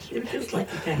It was just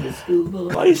like a kind of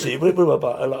schoolboy. I used to, we were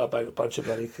about a bunch of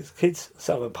bloody kids,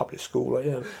 some of them public school, like,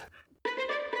 you know.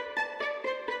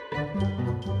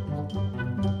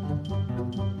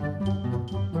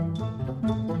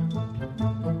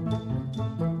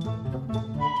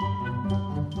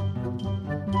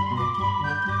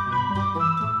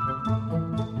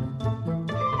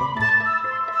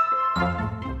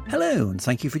 Hello, and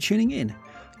thank you for tuning in.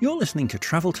 You're listening to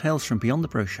Travel Tales from Beyond the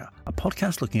Brochure, a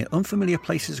podcast looking at unfamiliar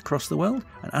places across the world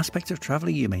and aspects of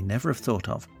travelling you may never have thought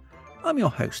of. I'm your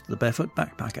host, the Barefoot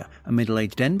Backpacker, a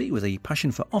middle-aged Denbigh with a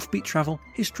passion for offbeat travel,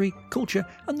 history, culture,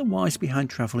 and the whys behind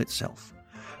travel itself.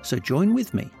 So join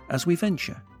with me as we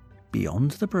venture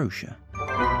beyond the brochure.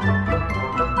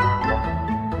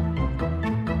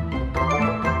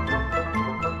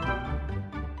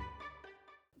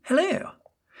 Hello.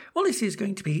 Well, this is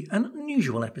going to be an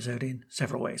unusual episode in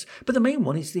several ways, but the main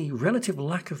one is the relative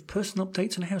lack of personal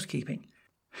updates and housekeeping.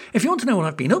 If you want to know what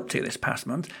I've been up to this past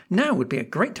month, now would be a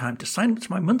great time to sign up to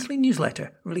my monthly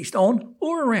newsletter, released on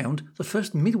or around the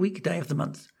first midweek day of the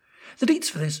month. The deets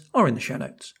for this are in the show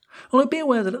notes. Although be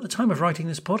aware that at the time of writing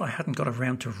this pod, I hadn't got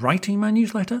around to writing my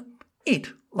newsletter. It,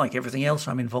 like everything else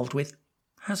I'm involved with,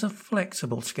 has a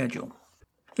flexible schedule.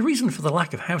 The reason for the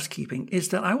lack of housekeeping is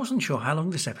that I wasn't sure how long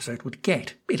this episode would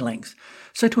get in length,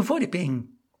 so to avoid it being,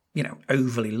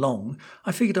 overly long,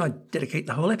 I figured I'd dedicate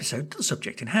the whole episode to the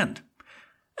subject in hand.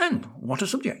 And what a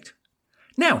subject!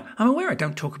 Now, I'm aware I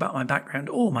don't talk about my background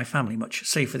or my family much,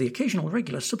 save for the occasional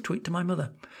regular subtweet to my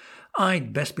mother.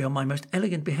 I'd best be on my most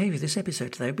elegant behaviour this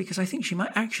episode, though, because I think she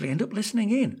might actually end up listening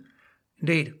in.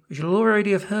 Indeed, as you'll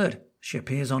already have heard, she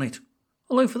appears on it,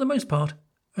 although for the most part,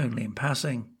 only in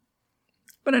passing.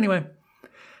 But anyway,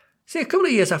 see, a couple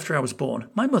of years after I was born,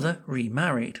 my mother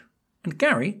remarried. And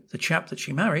Gary, the chap that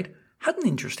she married, had an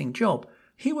interesting job.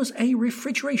 He was a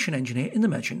refrigeration engineer in the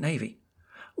Merchant Navy.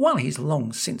 While he's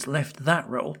long since left that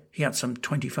role, he had some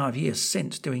 25 years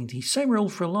since doing the same role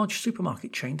for a large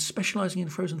supermarket chain specialising in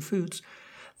frozen foods.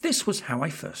 This was how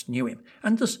I first knew him,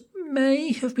 and thus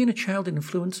may have been a child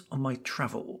influence on my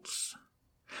travels.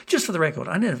 Just for the record,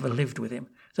 I never lived with him,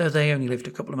 though they only lived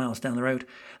a couple of miles down the road.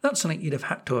 That's something you'd have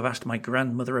had to have asked my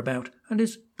grandmother about, and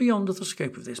is beyond the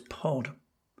scope of this pod.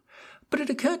 But it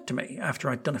occurred to me, after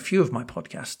I'd done a few of my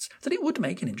podcasts, that it would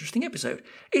make an interesting episode.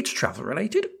 It's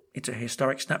travel-related, it's a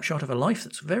historic snapshot of a life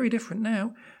that's very different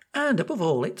now, and above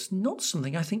all, it's not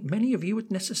something I think many of you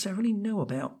would necessarily know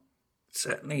about.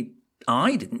 Certainly,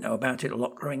 I didn't know about it a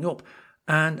lot growing up,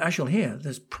 and as you'll hear,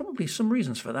 there's probably some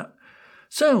reasons for that.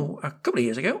 So, a couple of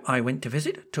years ago, I went to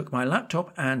visit, took my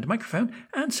laptop and microphone,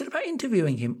 and set about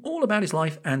interviewing him all about his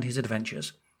life and his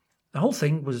adventures. The whole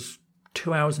thing was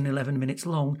 2 hours and 11 minutes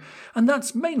long, and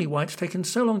that's mainly why it's taken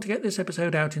so long to get this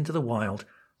episode out into the wild.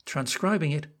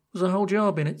 Transcribing it was a whole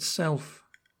job in itself.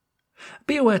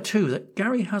 Be aware, too, that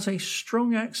Gary has a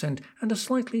strong accent and a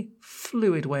slightly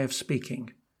fluid way of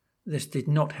speaking. This did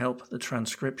not help the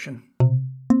transcription.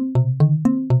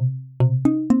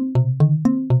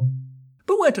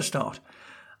 Where to start?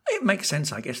 It makes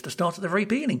sense, I guess, to start at the very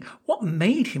beginning. What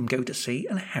made him go to sea,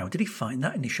 and how did he find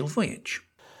that initial voyage?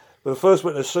 When I first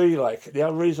went to sea, the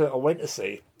only reason I went to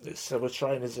sea is I was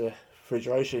trained as a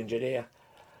refrigeration engineer,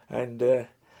 and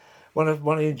one of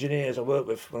the engineers I worked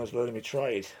with when I was learning my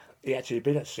trade, he actually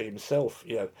been at sea himself,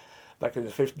 back in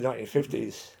the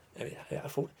 1950s. And I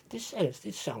thought, this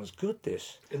sounds good,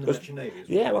 this. In the Merchant Navy?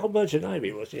 Yeah, well, Merchant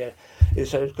Navy was, yeah.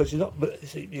 Because you've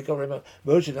got to remember,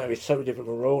 Merchant Navy is totally different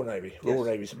from Royal Navy. Yes. Royal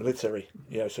Navy is military,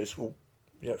 so it's all,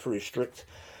 very strict.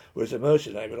 Whereas the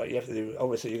Merchant Navy, you have to do,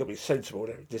 obviously, you've got to be sensible,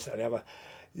 this, that, and the other.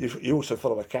 You also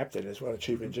follow a captain as well, a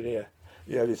chief engineer.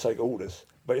 You take orders.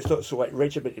 But it's not sort of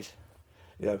regimented,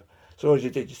 So all you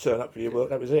did, you turn up for your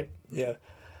work, that was it,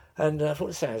 And I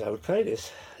thought, it sounds okay,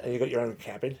 this. And you got your own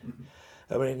cabin. Mm-hmm.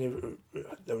 I mean,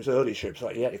 there was early ships,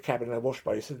 you had a cabin and a wash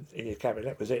basin in your cabin,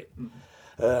 that was it.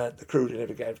 Mm-hmm. The crew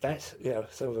never gave that,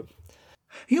 some of them.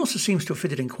 He also seems to have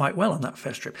fitted in quite well on that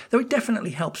first trip, though it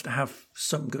definitely helps to have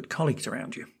some good colleagues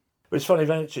around you. But it's funny,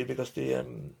 actually, because the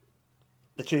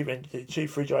chief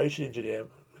refrigeration engineer,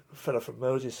 a fellow from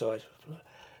Merseyside,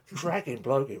 dragging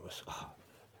bloke he was,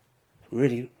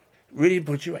 really, really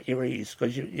put you at your ease,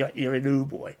 because you're a new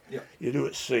boy. Yeah. You do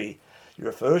at sea.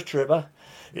 You're a first tripper,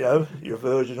 you're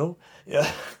virginal,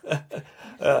 that's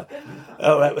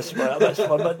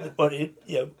fun, but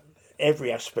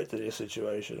every aspect of the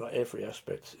situation, every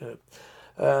aspect,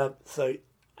 so,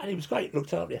 and he was great,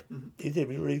 looked after you, he did,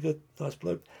 he was really good, nice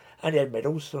bloke, and he had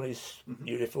medals on his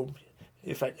uniform.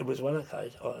 In fact, there was one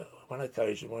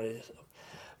occasion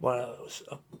when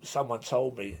someone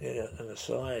told me, on the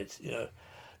side,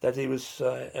 that he was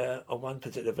on one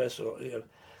particular vessel,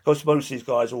 because most of these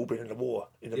guys all been in the war,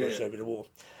 in the Merchant Navy war.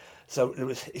 So there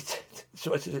was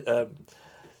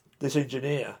this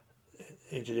engineering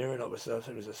officer, I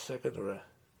think it was a second or it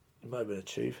might have been a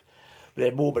chief, but they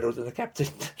had more medals than the captain.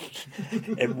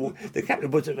 And the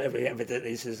captain wasn't very evident.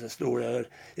 This is a story I heard.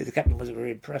 The captain wasn't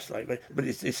very impressed, like, but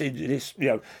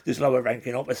this lower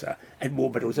ranking officer had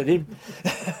more medals than him.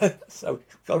 So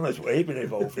God knows what he'd been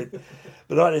involved in.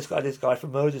 But like this guy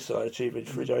from Merseyside, chief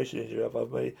refrigeration engineer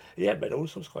above me, he had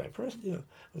medals. I was quite impressed.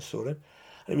 I saw him.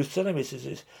 And he was telling me, he says,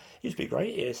 it used to be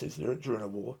great here since during the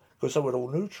war, because they were all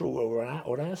neutral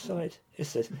on our side. He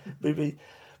says, we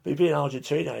being in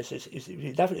Argentina, he says,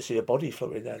 you definitely see a body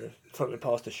floating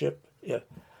past the ship,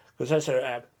 because that's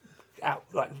out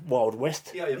like Wild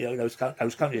West, those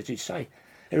countries, you say.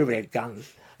 Everybody had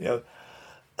guns, And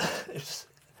it's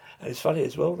funny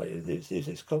as well, like,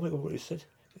 it's comical what he said,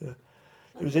 It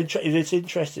was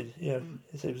interesting,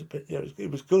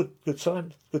 It was good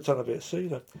time to be at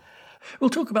sea,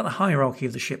 We'll talk about the hierarchy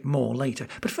of the ship more later,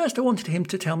 but first I wanted him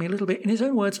to tell me a little bit in his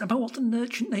own words about what the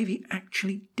Merchant Navy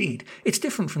actually did. It's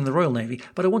different from the Royal Navy,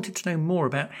 but I wanted to know more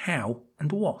about how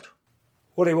and what.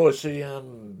 What it was, the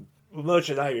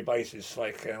Merchant Navy base is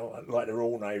like the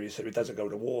Royal Navy, so it doesn't go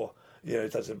to war.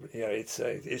 It doesn't.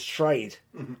 It's trade.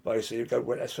 Mm-hmm. Basically, you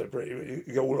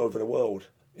go all over the world.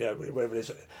 Whether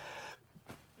it's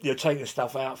taking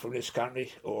stuff out from this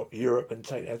country or Europe and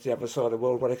taking it to the other side of the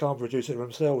world where they can't produce it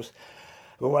themselves.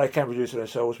 But what they can produce it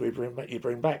themselves, you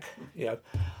bring back.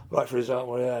 Like for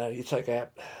example, you take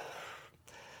out.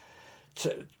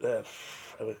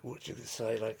 What you could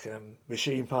say, like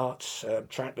machine parts,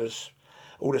 tractors,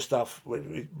 all the stuff.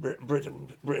 Britain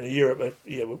and Europe,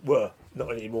 were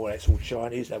not anymore. It's all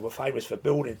Chinese. They were famous for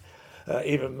building,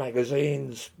 even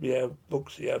magazines,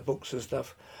 books and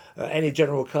stuff. Any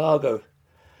general cargo.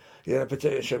 The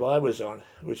particular ship I was on,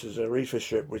 which is a reefer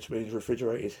ship, which means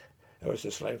refrigerated. That was the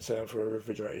slang term for a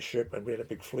refrigerated ship, and we had a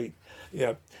big fleet.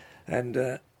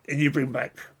 And you bring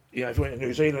back, if you went to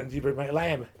New Zealand, you bring back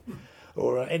lamb.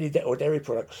 Or any dairy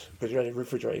products, because you had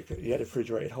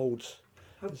refrigerated holds.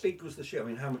 How big was the ship? I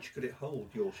mean, how much could it hold,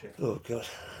 your ship? Oh God,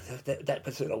 that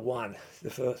particular one,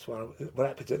 the first one,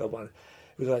 that particular one,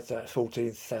 it was like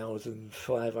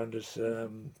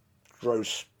 14,500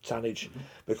 gross tonnage,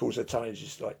 because the tonnage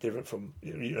is like different from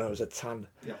as a ton.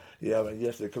 And you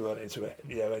have to convert it into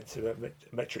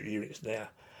metric units now.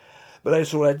 But they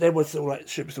were all like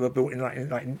ships that were built in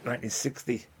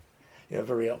 1960.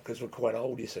 Very old, because we're quite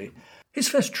old, you see. His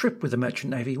first trip with the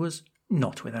Merchant Navy was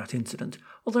not without incident,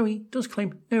 although he does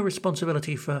claim no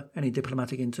responsibility for any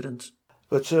diplomatic incidents.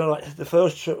 But the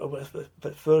first trip I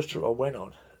went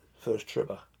on, first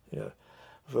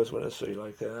went to sea,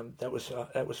 that was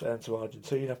down to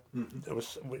Argentina. Mm-hmm. It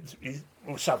was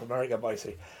South America,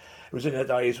 basically. It was in the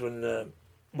days when,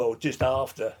 just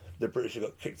after the British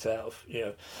got kicked out of,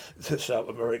 South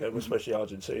America, especially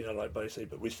Argentina, basically.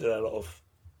 But we still had a lot of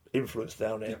influence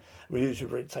down there. Yeah. We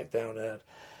usually take down.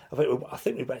 I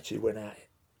think we actually went out.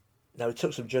 Now we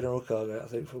took some general cargo out, I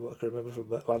think, from what I can remember, from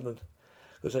London,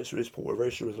 because that's his port of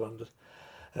issue was London,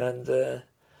 and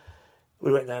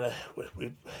we went down.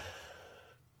 We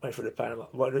went through the Panama.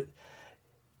 Let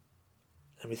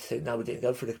me think. No, we didn't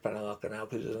go through the Panama Canal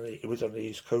because it was on the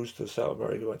east coast of South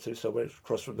America we went to, so we went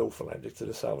across from North Atlantic to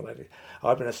the South Atlantic.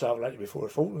 I've been to South Atlantic before the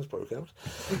Falklands broke out.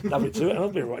 Nothing to it.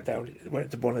 I've been right down, went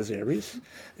to Buenos Aires,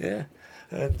 and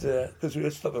because we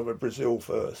were stopped over Brazil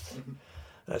first.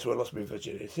 That's where I lost my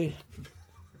virginity.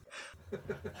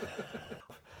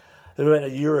 Then we went to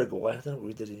Uruguay. I don't know what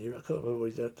we did in Uruguay. I can't remember what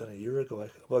we did in Uruguay.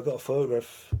 Well, I got a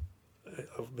photograph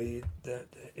of me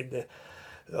in the...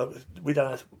 we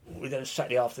done a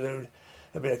Saturday afternoon.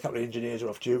 I mean, a couple of engineers were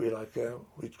off duty.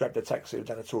 We grabbed a taxi and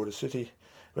done a tour of the city.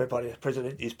 Went by the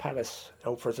Presidente's Palace,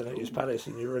 old Presidente's Palace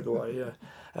in Uruguay,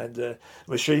 and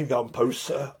machine gun posts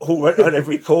all went on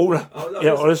every corner.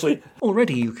 Honestly.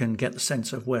 Already you can get the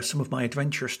sense of where some of my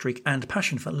adventurous streak and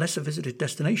passion for lesser visited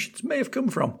destinations may have come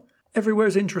from. Everywhere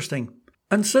is interesting.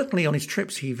 And certainly on his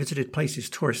trips he visited places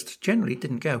tourists generally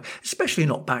didn't go, especially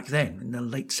not back then, in the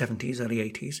late 70s, early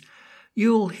 80s.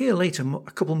 You'll hear later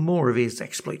a couple more of his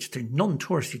exploits to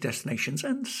non-touristy destinations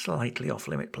and slightly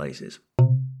off-limit places.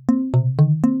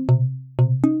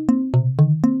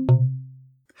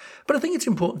 But I think it's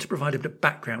important to provide a bit of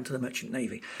background to the Merchant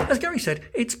Navy. As Gary said,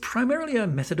 it's primarily a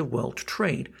method of world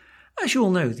trade, As you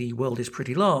all know, the world is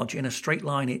pretty large. In a straight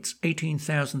line, it's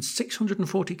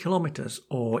 18,640 kilometres,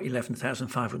 or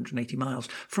 11,580 miles,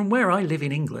 from where I live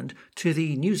in England to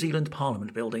the New Zealand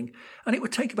Parliament building, and it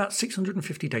would take about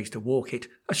 650 days to walk it,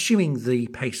 assuming the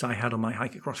pace I had on my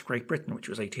hike across Great Britain, which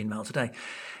was 18 miles a day.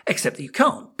 Except that you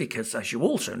can't, because, as you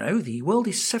also know, the world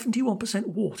is 71%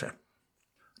 water.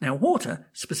 Now, water,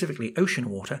 specifically ocean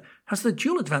water, has the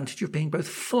dual advantage of being both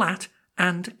flat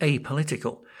and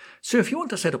apolitical. So if you want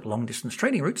to set up long-distance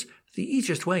trading routes, the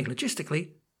easiest way,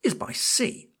 logistically, is by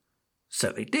sea.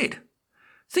 So they did.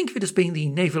 Think of it as being the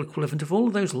naval equivalent of all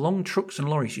of those long trucks and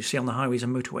lorries you see on the highways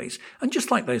and motorways. And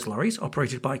just like those lorries,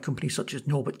 operated by companies such as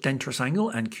Norbert Dentressangle Angle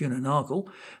and Kuehne+Nagel,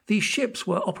 these ships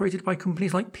were operated by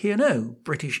companies like P&O,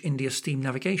 British India Steam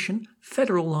Navigation,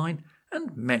 Federal Line,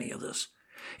 and many others.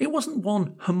 It wasn't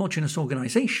one homogeneous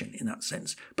organisation in that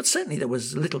sense, but certainly there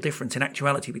was little difference in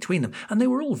actuality between them, and they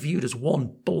were all viewed as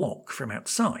one block from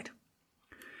outside.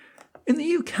 In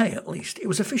the UK, at least, it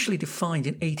was officially defined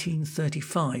in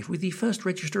 1835 with the first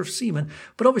register of seamen,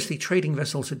 but obviously trading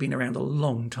vessels had been around a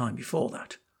long time before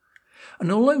that.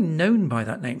 And although known by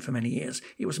that name for many years,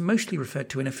 it was mostly referred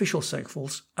to in official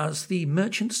circles as the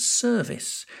Merchant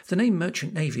Service, the name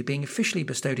Merchant Navy being officially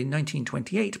bestowed in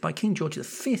 1928 by King George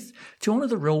V to honour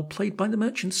the role played by the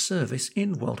Merchant Service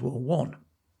in World War I.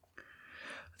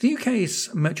 The UK's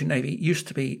Merchant Navy used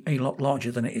to be a lot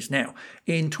larger than it is now.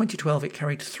 In 2012 it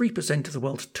carried 3% of the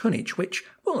world's tonnage, which,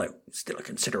 although still a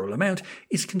considerable amount,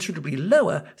 is considerably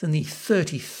lower than the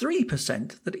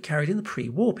 33% that it carried in the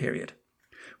pre-war period.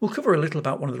 We'll cover a little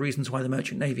about one of the reasons why the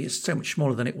Merchant Navy is so much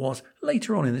smaller than it was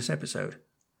later on in this episode.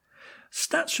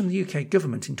 Stats from the UK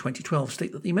government in 2012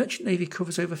 state that the Merchant Navy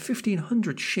covers over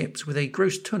 1,500 ships with a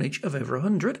gross tonnage of over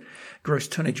 100, gross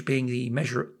tonnage being the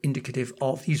measure indicative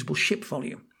of usable ship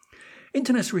volume.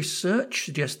 Internet research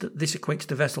suggests that this equates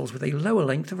to vessels with a lower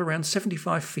length of around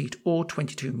 75 feet or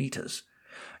 22 metres.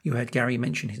 You heard Gary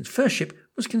mention his first ship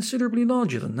was considerably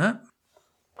larger than that.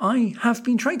 I have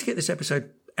been trying to get this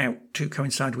episode out to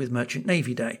coincide with Merchant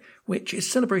Navy Day, which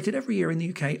is celebrated every year in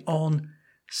the UK on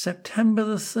September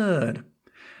the 3rd.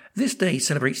 This day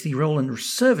celebrates the role and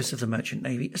service of the Merchant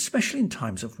Navy, especially in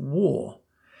times of war.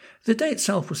 The day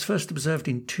itself was first observed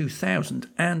in 2000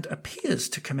 and appears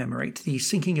to commemorate the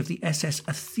sinking of the SS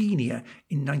Athenia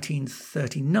in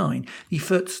 1939, the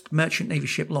first Merchant Navy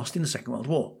ship lost in the Second World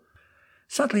War.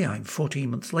 Sadly, I'm 14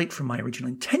 months late from my original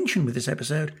intention with this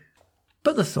episode,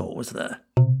 but the thought was there.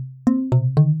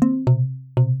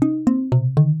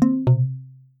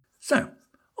 So,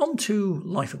 on to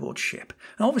life aboard ship.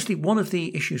 Now, obviously, one of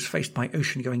the issues faced by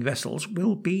ocean-going vessels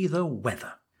will be the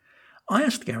weather. I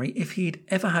asked Gary if he'd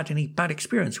ever had any bad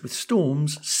experience with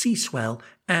storms, sea swell,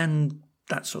 and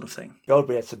that sort of thing. God,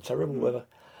 we had some terrible weather.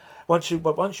 Once you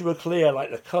were clear,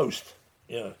 like the coast,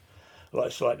 like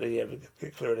it's like the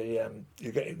clear of the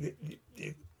you get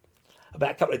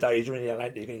about a couple of days you're in the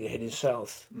Atlantic and you're heading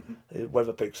south. Mm-hmm. The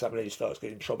weather picks up and it starts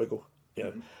getting tropical.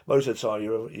 Most of the time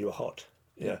you were hot.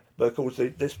 Yeah, but of course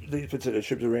these particular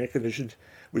ships are air conditioned,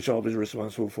 which I was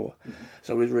responsible for. Mm-hmm.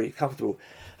 So it was really comfortable.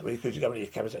 I mean, because you go in your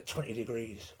cabin at 20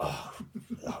 degrees.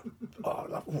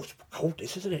 It's cold,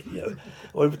 this, isn't it?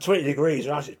 Well, 20 degrees,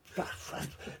 you're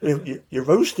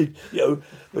roasted.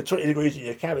 With 20 degrees in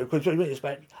your cabin, because it's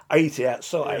about 80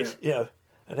 outside.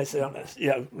 And that's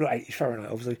 80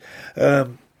 Fahrenheit, obviously.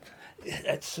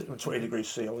 That's 20 degrees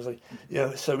C, obviously.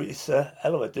 So it's a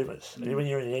hell of a difference. And when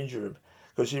you're in the engine room,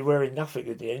 because you're wearing nothing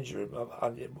in the engine room,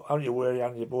 only you're wearing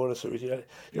under your boiler suit, your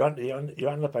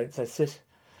underpants, that's it,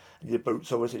 and your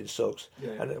boots, obviously, and socks,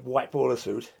 and a white boiler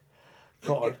suit,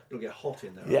 cotton. It'll get hot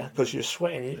in there. Yeah, because you're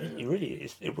sweating.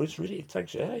 It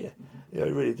takes you out. It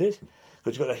really did.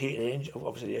 Because you've got to heat the engine,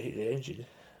 obviously, you heat the engine,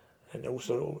 and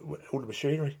also all the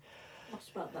machinery. What's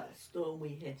about that storm we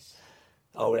hit?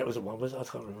 Oh, that was the one. I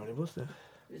can't remember what it was now.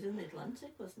 It was in the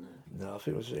Atlantic, wasn't it? No, I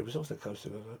think it was off the coast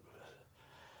of.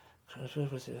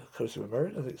 Was it coast of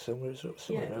America? I think somewhere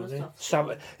around there.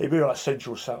 It'd be like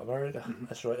Central South America. Mm-hmm.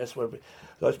 That's right. That's where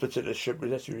those particular ships we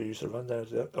used to run down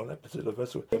on that particular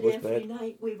vessel. It was every bad.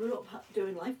 night we were up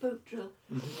doing lifeboat drill.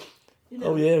 Mm-hmm.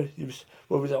 Oh yeah, I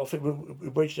think we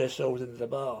wedged ourselves into the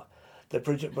bar.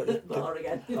 Bar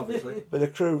again, obviously. But the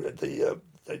crew,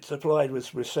 they supplied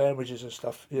with sandwiches and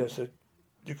stuff. So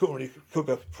you couldn't really cook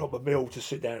a proper meal to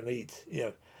sit down and eat.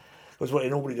 Because what they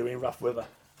normally do in rough weather.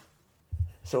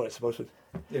 So it's supposed to.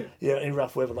 Yeah, in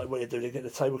rough weather, like what they do, they get the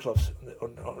tablecloths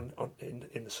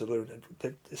in the saloon and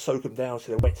they soak them down so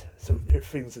they're wet, so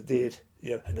everything's adhered.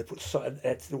 And they put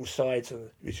little sides on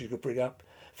which you could bring up,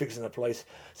 fix in a place.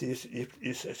 So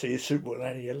your soup will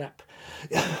land in your lap,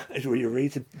 is where you're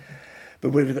eating. But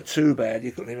when it got too bad,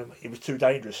 you couldn't even. It was too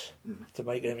dangerous to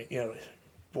make anything. You know,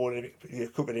 boiling anything,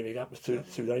 cooking anything up was too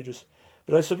dangerous.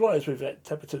 But they supplied us with that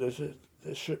temperature.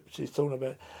 The ships he's talking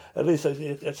about. At least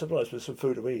they supplied us with some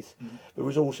food to eat. But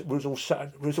we was all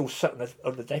sat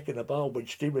on the deck in the bar with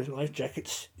steam with life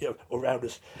jackets, you know, around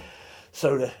us.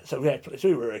 So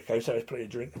we were okay. So there was plenty of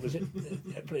drink, was it?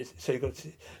 So you got,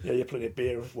 you had plenty of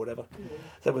beer or whatever.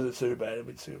 That wasn't too bad.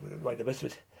 We made the best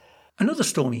of it. Another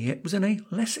storm he hit was in a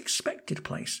less expected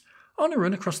place, on a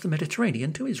run across the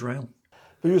Mediterranean to Israel.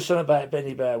 We were saying about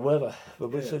any bad weather, but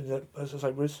we was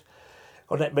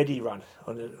on that Medi run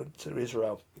to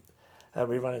Israel, and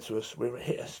we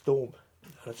hit a storm,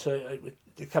 and so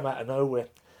it come out of nowhere.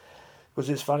 Was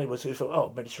this funny? Was it thought,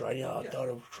 oh, Mediterranean,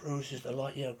 Donald Cruise the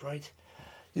light, great.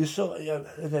 You saw, and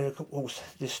then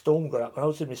this storm got up, and I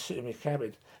was sitting in my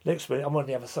cabin. Next minute, I'm on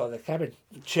the other side of the cabin,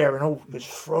 the chair and all was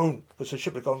thrown because the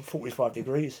ship had gone 45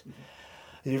 degrees.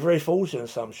 And you're very fortunate on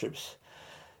some ships.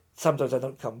 Sometimes they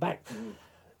don't come back.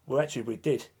 Well, actually, we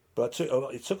did, but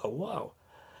it took a while.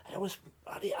 And it was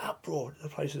bloody uproar. The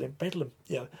place was in Bedlam.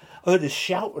 I heard this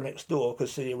shout next door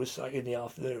because it was like in the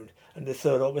afternoon, and the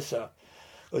third officer,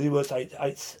 he worked 8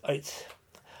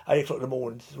 o'clock in the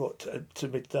morning to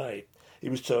midday. He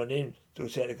was turned in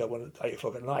because he had to go on at 8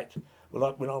 o'clock at night. Well,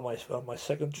 like when on my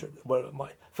second trip,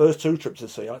 my first 2 trips to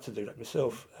sea, I had to do that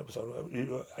myself. That was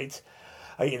on 8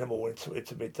 in the morning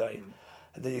to midday,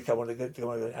 and then you come on at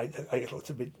 8 o'clock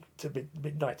to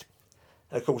midnight.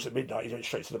 And of course, at midnight you went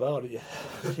straight to the bar, didn't you?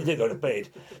 You didn't go to bed.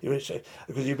 You went straight,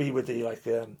 because you'd be with the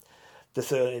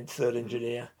third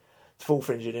engineer, the fourth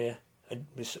engineer, and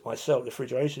myself, the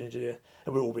refrigeration engineer,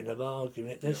 and we'd all be in the bar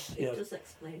giving it this. It does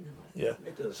explain a lot. Yeah.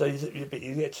 It does. So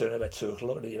you get to about 2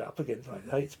 o'clock and then you're up again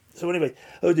like 8. So anyway,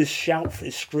 I heard this shout,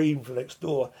 this scream from next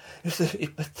door. The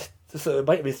third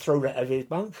mate had been thrown out of his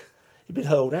bunk. He'd been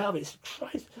hurled out of it.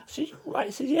 Christ. I said, you all right?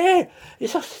 He said, yeah.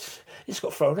 It's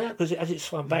got thrown out because as it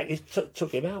swam back, it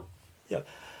took him out.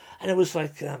 And it was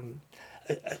like an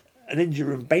engine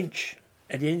room bench.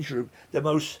 And the engine room, the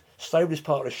most stablest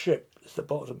part of the ship, is the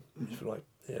bottom, if you like.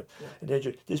 And the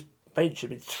engine, this bench had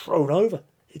been thrown over.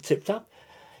 It tipped up.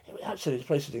 It was absolutely, the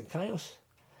place was in chaos.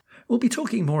 We'll be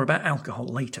talking more about alcohol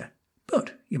later.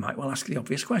 But you might well ask the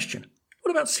obvious question.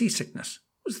 What about seasickness?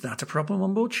 Was that a problem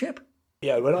on board ship?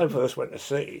 Yeah, when I first went to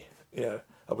sea, I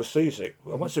was seasick.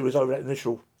 And once it was over that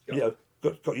initial,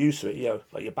 got used to it,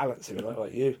 like you're balancing it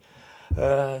like you,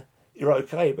 you're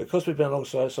okay. But because we've been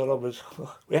alongside so long,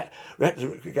 we had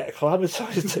to get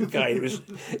acclimatised again.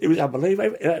 It was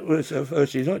unbelievable. That was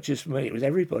virtually not just me; it was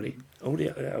everybody. All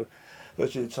the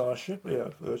virtually the entire ship,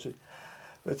 virtually.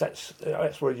 But that's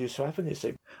what used to happen, you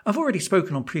see. I've already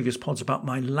spoken on previous pods about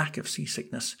my lack of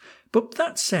seasickness, but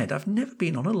that said, I've never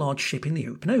been on a large ship in the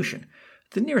open ocean.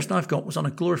 The nearest I've got was on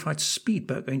a glorified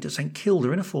speedboat going to St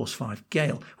Kilda in a Force 5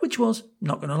 gale, which was,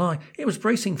 not going to lie, it was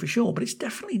bracing for sure, but it's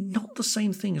definitely not the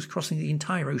same thing as crossing the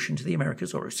entire ocean to the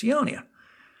Americas or Oceania.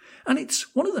 And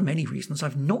it's one of the many reasons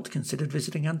I've not considered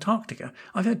visiting Antarctica.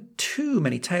 I've heard too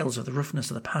many tales of the roughness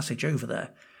of the passage over there.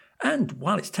 And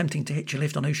while it's tempting to hitch a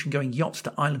lift on ocean-going yachts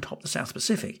to island hop the South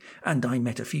Pacific, and I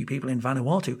met a few people in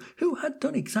Vanuatu who had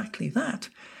done exactly that,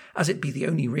 as it be the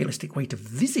only realistic way to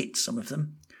visit some of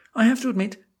them, I have to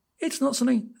admit, it's not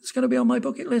something that's going to be on my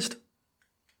bucket list.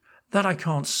 That I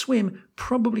can't swim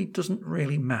probably doesn't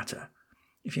really matter.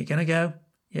 If you're going to go,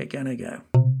 you're going to go.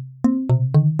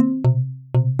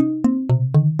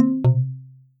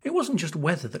 It wasn't just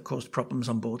weather that caused problems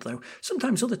on board, though.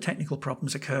 Sometimes other technical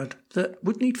problems occurred that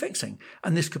would need fixing,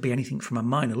 and this could be anything from a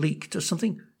minor leak to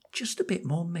something just a bit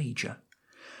more major.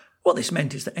 What this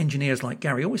meant is that engineers like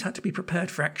Gary always had to be prepared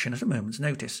for action at a moment's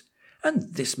notice,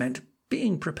 and this meant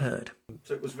being prepared.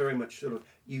 So it was very much sort of,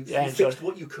 you fixed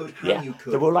what you could, how you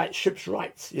could. They were like ship's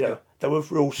rights, They were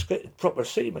real proper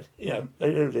seamen, They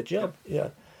knew the job,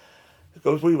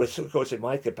 Because we were, of course, in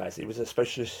my capacity, it was a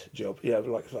specialist job,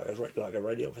 like a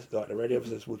radio officer, like the radio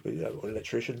officers would be, or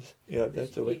electricians, You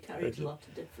carried a lot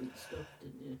of different stuff,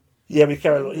 didn't you? Yeah, we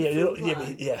carried a lot,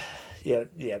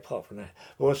 apart from that.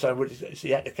 Also,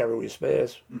 you had to carry all your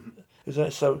spares, isn't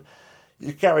it? So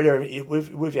you carried everything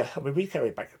with you. I mean, we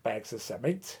carried bags of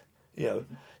cement,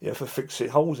 for fixing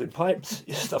holes in pipes,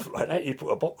 stuff like that. You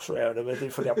put a box around them and then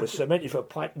fill it up with cement. If a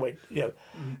pipe went,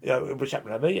 which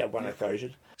happened to me on one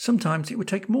occasion. Sometimes it would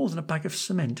take more than a bag of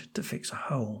cement to fix a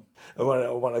hole.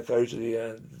 On one occasion,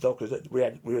 the dockers, we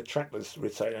were tractors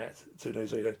we'd take out to New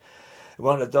Zealand. And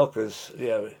one of the dockers,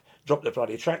 dropped the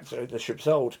bloody tractor in the ship's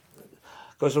hold.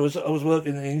 Because I was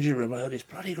working in the engine room, I heard this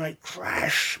bloody great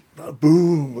crash,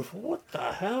 boom. I thought, what the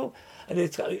hell? And they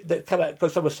come out,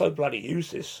 because they were so bloody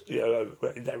useless,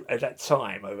 at that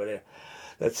time over there.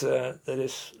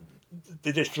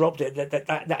 they just dropped it. That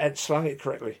hadn't slung it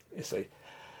correctly, you see.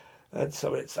 And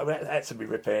so it had to be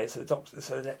repaired. So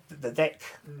the deck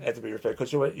had to be repaired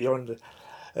because you're on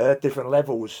the different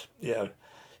levels. You know,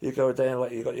 you go down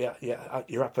like you got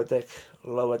your upper deck,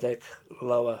 lower,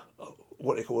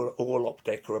 what they call an orlop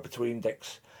deck or a between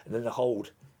decks, and then the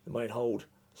main hold.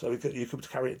 So you could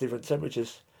carry at different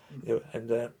temperatures, you know,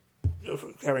 and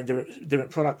carrying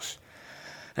different products.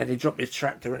 And he dropped his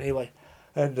tractor anyway,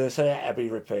 and so that had to be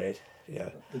repaired. Yeah,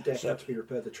 the deck had to be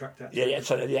repaired. The tractor. Take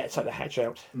the hatch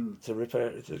out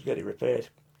to get it repaired,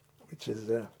 which is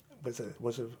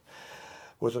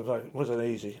wasn't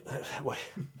easy.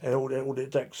 And all the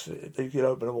decks, you could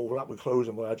open them all up and close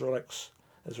them by hydraulics.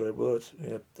 That's what it works.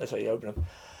 Yeah, that's how you open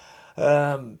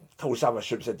them. Of course, other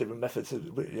ships had different methods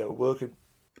of working.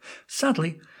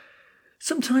 Sadly,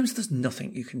 sometimes there's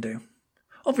nothing you can do.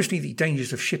 Obviously, the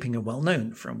dangers of shipping are well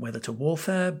known, from weather to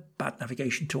warfare, bad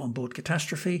navigation to onboard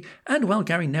catastrophe, and while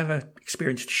Gary never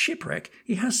experienced shipwreck,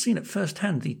 he has seen at first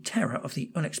hand the terror of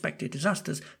the unexpected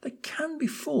disasters that can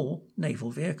befall naval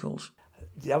vehicles.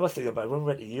 The other thing about when we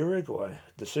went to Uruguay,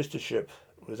 the sister ship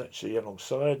was actually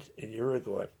alongside in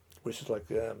Uruguay, which is like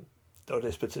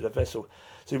this particular vessel.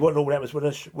 So what normally happens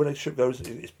when a ship goes,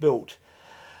 it's built,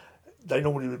 they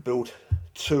normally would build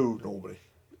two normally,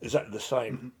 exactly the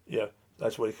same, yeah.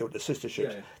 That's what they call it, the sister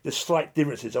ships. Yeah. There's slight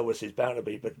differences, obviously, it's bound to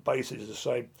be, but basically it's the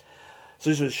same.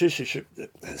 So this was a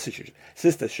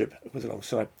sister ship was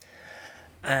alongside.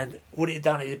 And what he'd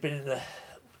done, he'd been in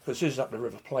because this is up the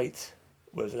River Plate,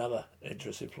 was another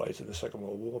interesting place in the Second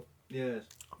World War. Yes.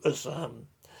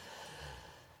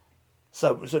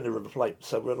 So it was in the River Plate,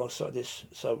 so we're alongside this,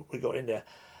 so we got in there.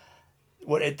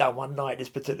 What they'd done one night, this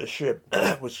particular ship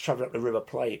was travelling up the River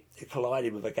Plate. It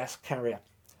collided with a gas carrier.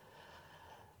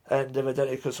 And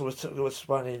evidently, because one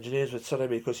of the engineers was telling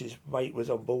me because his mate was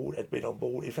on board, had been on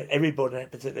board. In fact, everybody on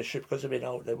that particular ship, because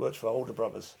they worked for older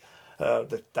brothers,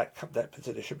 that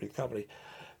particular shipping company,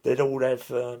 they'd all have,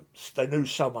 they knew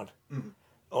someone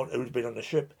who'd been on the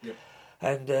ship. Yep.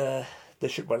 And the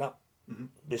ship went up.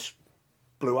 This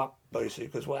blew up, basically,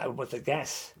 because what happened was the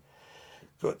gas,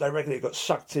 they reckon it got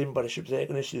sucked in by the ship's air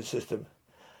conditioning system,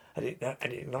 and it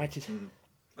ignited.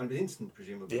 And it was instant,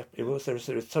 presumably. Yeah, it was. There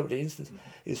was totally instant.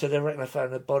 He said they reckon they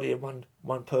found the body of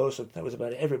one person. That was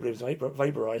about it. Everybody was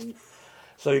vaporised.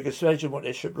 So you can imagine what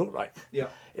this ship looked like. Yeah.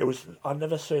 It was. I've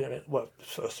never seen it. Well,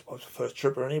 first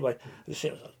tripper anyway. The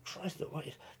ship was like, Christ,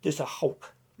 just a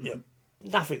hulk. Yeah.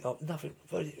 Nothing.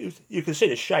 You can see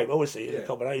the shape, obviously, the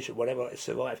combination, whatever it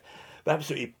survived. But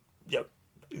absolutely, you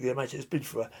can imagine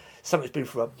something's been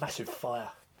through a massive fire.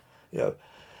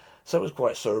 So it was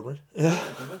quite sobering. Yeah,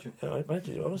 I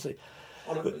imagine, honestly.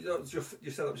 You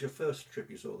said that was your first trip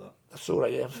you saw that? I saw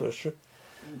that, first trip.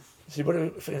 See, one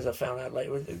of the things I found out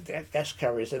later, gas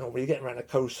carriers, when you're getting around the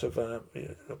coast of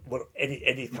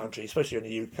any country, especially in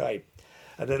the UK,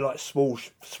 and they're like small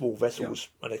vessels,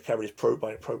 and they carry this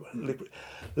propane,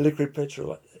 liquid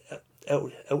petrol,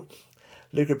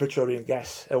 liquid petroleum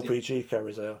gas, LPG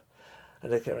carriers they are,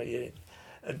 and they carry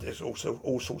and there's also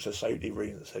all sorts of safety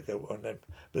reasons that go on them.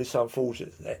 But it's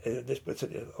unfortunate, in this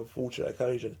particular unfortunate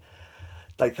occasion,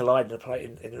 they collided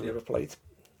in the River Plate.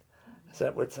 So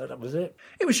that was it.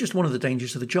 It was just one of the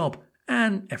dangers of the job,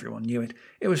 and everyone knew it.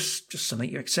 It was just something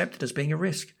you accepted as being a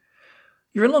risk.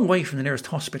 You're a long way from the nearest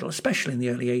hospital, especially in the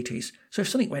early 80s, so if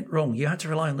something went wrong, you had to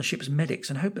rely on the ship's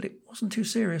medics and hope that it wasn't too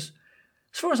serious.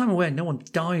 As far as I'm aware, no one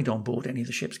died on board any of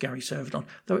the ships Gary served on,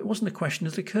 though it wasn't a question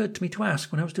that occurred to me to ask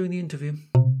when I was doing the interview.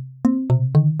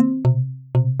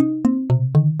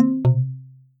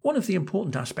 One of the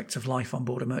important aspects of life on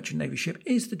board a merchant navy ship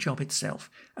is the job itself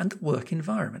and the work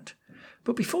environment.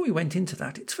 But before we went into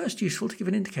that, it's first useful to give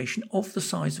an indication of the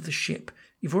size of the ship.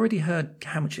 You've already heard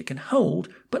how much it can hold,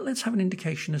 but let's have an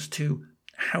indication as to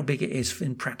how big it is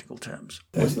in practical terms.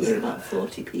 Wasn't there about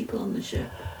 40 people on the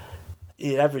ship?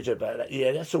 You'd average about that.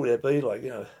 Yeah, that's all they'd be like,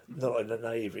 not like the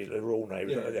Navy, the Royal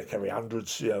Navy. Yeah. They carry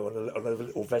hundreds, on a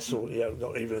little vessel,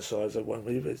 not even the size of one,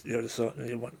 the size,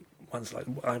 one's like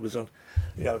I was on,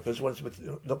 because one's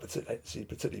not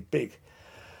particularly big,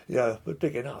 but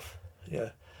big enough,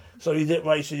 So you did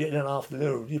race in an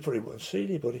afternoon, you probably wouldn't see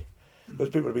anybody, because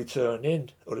people would be turning in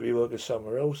or they'd be working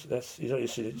somewhere else. That's you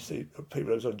see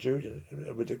people who's on duty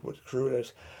with the crew.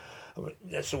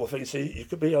 That sort of thing. See, you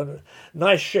could be on a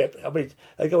nice ship. I mean,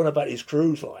 they go on about these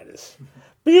cruise liners,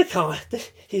 but you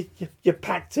can't. You're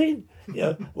packed in.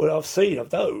 What I've seen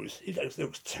of those, it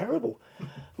looks terrible.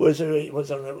 Whereas it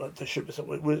was on the ship,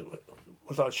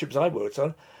 was like ships I worked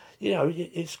on.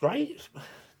 It's great.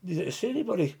 You didn't see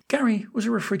anybody. Gary was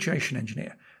a refrigeration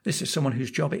engineer. This is someone whose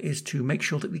job it is to make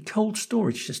sure that the cold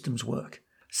storage systems work.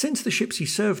 Since the ships he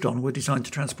served on were designed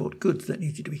to transport goods that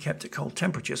needed to be kept at cold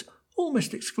temperatures,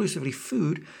 almost exclusively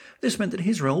food, this meant that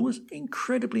his role was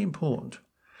incredibly important.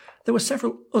 There were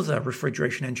several other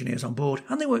refrigeration engineers on board,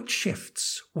 and they worked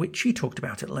shifts, which he talked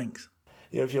about at length.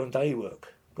 If you're on day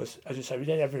work, because as you say, we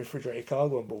didn't have a refrigerated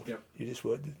cargo on board. Yep. You just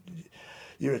worked.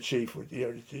 You're a chief.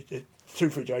 The two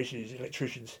refrigeration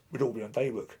electricians would all be on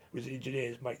day work, whereas the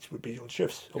engineers' mates would be on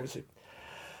shifts. Obviously,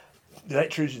 the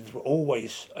electricians were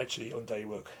always actually on day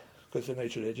work because of the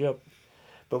nature of their job.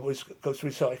 But because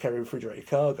we started carrying refrigerated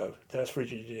cargo, those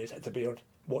fridge engineers had to be on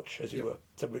watch, as it were.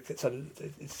 So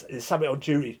it's something on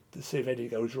duty to see if anything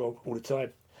goes wrong all the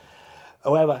time.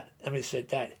 However, having said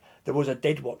that, there was a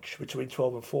dead watch between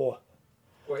 12 and 4.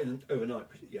 Well, overnight,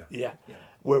 yeah. Yeah.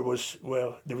 Where there was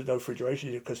no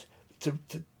refrigeration, because to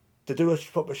do a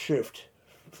proper shift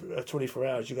for 24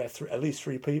 hours, you got at least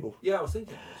 3 people. Yeah, I was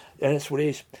thinking. Yeah, that's what it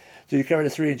is. So you carried the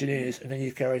 3 engineers, and then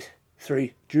you carried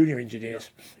 3 junior engineers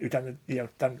who done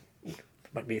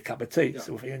make me a cup of tea, sort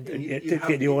of thing, and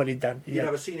get the oiling done. You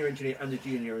have a senior engineer and a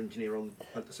junior engineer on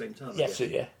at the same time. Yes,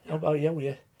 yeah. Oh,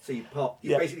 yeah. So you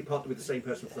basically partnered with the same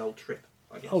person for the whole trip,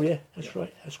 I guess. Oh, yeah, that's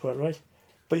right. That's quite right.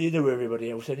 But you knew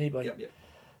everybody else anyway. Yeah.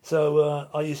 So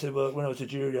I used to work, when I was a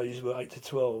junior, I used to work 8 to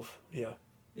 12,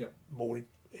 morning,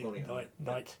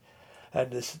 night.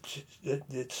 And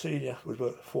the senior would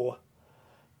work 4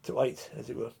 to 8, as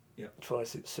it were. Yeah. 5,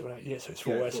 6, 7, 8. Yeah, so it's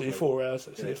 4 hours. So you're 4 hours.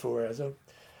 So it's 4 hours on.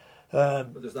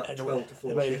 But there's that 12 to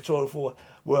 4 shift. 12 to 4.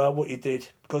 Well, what you did,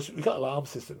 because we got alarm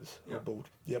systems on board.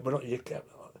 Yeah, but not in your cabin.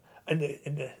 In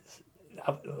the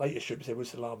later ships, there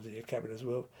was alarms in your cabin as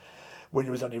well. When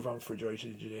you was only run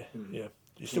refrigeration engineer,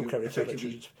 you still carry 2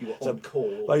 electricians. You were on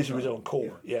call. Basically, was on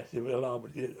call. Yeah, the alarm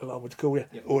would call you,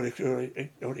 or the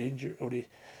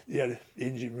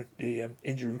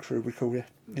engine room crew would call you.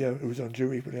 Yeah, who was on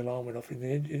duty when the alarm went off in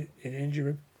the engine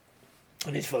room,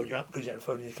 and they'd phone you up because you had a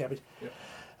phone in your cabin. Yeah.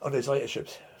 On those later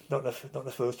ships, not the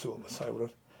first 2 I sailed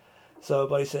on. So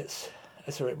basically,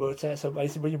 that's how it worked out. So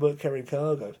basically, when you weren't carrying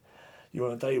cargo, you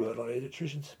were on day work like the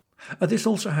electricians. This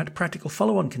also had practical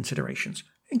follow-on considerations,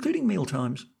 including meal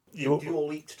times. Do you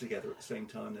all eat together at the same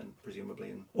time then,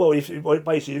 presumably? Well,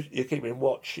 basically, you're keeping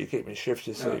watch, you're keeping shifts.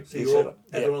 You see. So you're all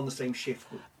everyone on the same shift?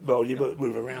 Well, you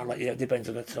move around, it depends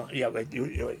on the time. Yeah,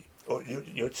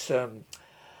 you'd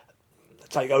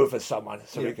take over someone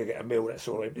so we could get a meal, that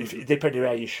sort of thing. Depending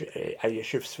on how your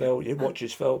shifts fell, your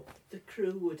watches fell. The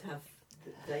crew would have,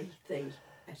 they ate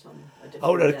on a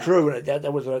different the day. crew, they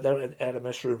had a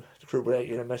mess room. The crew would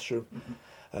eat in a mess room.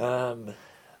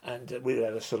 And we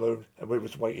had a saloon, and we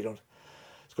was waiting on,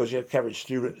 because you had carriage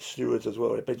stewards as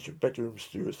well, bedroom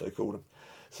stewards they called them.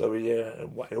 So we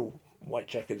all white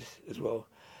jackets as well,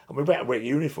 and we had to wear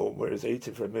uniform. Whereas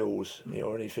eating for meals,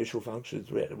 or any official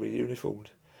functions, we had to be uniformed.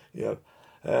 The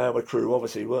crew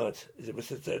obviously weren't. It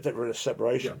was a different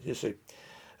separation. You see,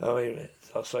 I mean,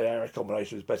 I'll say our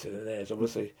accommodation was better than theirs,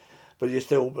 obviously. But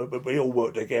we all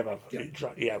worked together.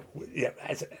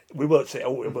 We worked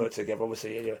together,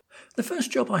 obviously. The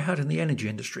first job I had in the energy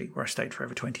industry, where I stayed for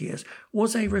over 20 years,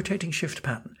 was a rotating shift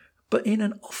pattern, but in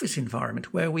an office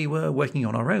environment where we were working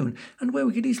on our own and where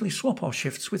we could easily swap our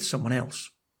shifts with someone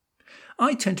else.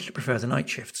 I tended to prefer the night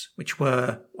shifts, which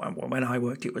were, when I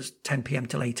worked, it was 10 p.m.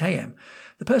 till 8 a.m.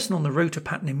 The person on the rota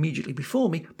pattern immediately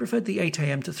before me preferred the 8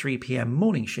 a.m. to 3 p.m.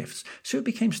 morning shifts, so it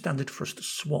became standard for us to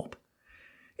swap.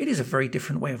 It is a very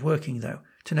different way of working, though,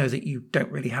 to know that you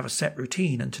don't really have a set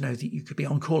routine and to know that you could be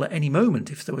on call at any moment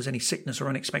if there was any sickness or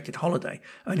unexpected holiday.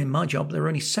 And in my job, there were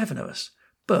only 7 of us.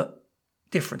 But,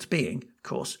 difference being, of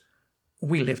course,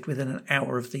 we lived within an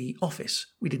hour of the office.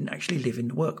 We didn't actually live in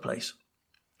the workplace.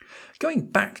 Going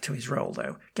back to his role,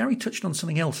 though, Gary touched on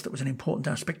something else that was an important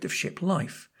aspect of ship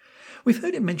life. We've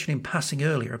heard him mention in passing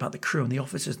earlier about the crew and the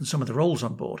officers and some of the roles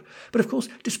on board, but of course,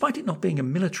 despite it not being a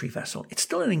military vessel, it's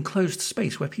still an enclosed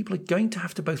space where people are going to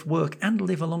have to both work and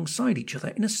live alongside each other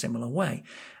in a similar way.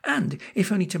 And,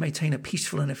 if only to maintain a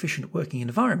peaceful and efficient working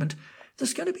environment,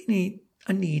 there's going to be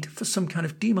a need for some kind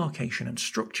of demarcation and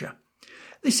structure.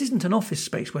 This isn't an office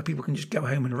space where people can just go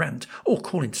home and rant, or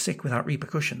call in sick without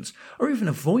repercussions, or even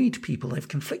avoid people they've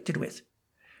conflicted with.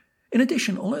 In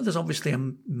addition, although there's obviously a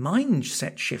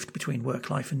mindset shift between work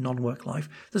life and non-work life,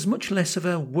 there's much less of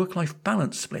a work-life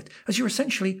balance split, as you're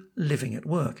essentially living at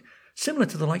work, similar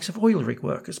to the likes of oil rig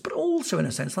workers, but also in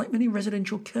a sense like many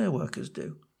residential care workers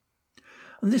do.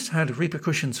 And this had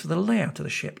repercussions for the layout of the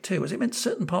ship too, as it meant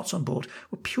certain parts on board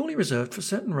were purely reserved for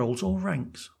certain roles or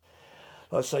ranks.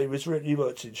 Like I say, it was really, you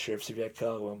worked in shifts if you had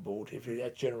cargo on board, if you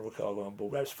had general cargo on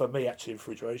board. That was for me actually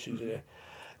refrigeration.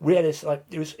 Mm-hmm. We had this,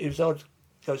 it was odd,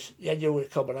 because you had your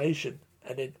combination,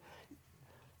 and then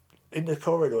in the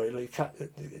corridor, like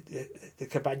the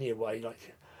companion way,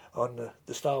 like on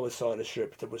the starboard side of the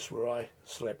ship, that was where I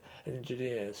slept, and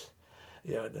engineers,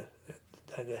 you know,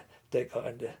 and the deck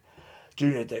and the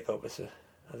junior deck officer,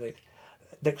 I think.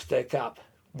 Next deck up,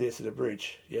 near to the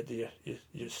bridge, you had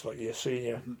just like your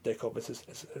senior deck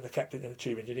officers, and the captain and the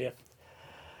chief engineer,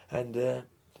 and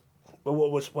but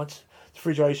what was once the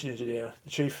refrigeration engineer, the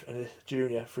chief and the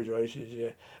junior refrigeration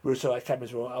engineer, we were so like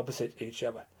cabins were opposite each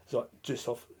other, so like just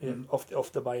off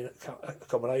off the main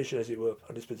accommodation, as it were,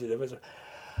 on this particular vessel.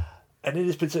 And in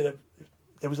this particular,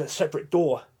 there was a separate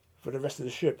door for the rest of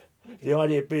the ship. The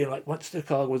idea being like once the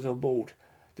cargo was on board,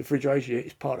 the refrigeration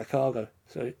is part of cargo,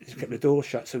 so it's kept the door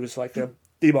shut. So it was like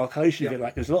demarcation, if you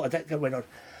like. There's a lot of that going on.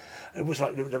 It was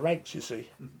like the ranks, you see.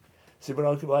 So when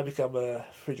I become a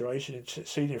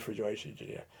senior refrigeration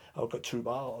engineer, I've got 2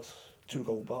 bars, 2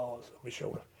 gold bars on my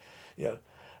shoulder. You know,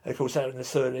 and of course, that was the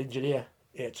third engineer,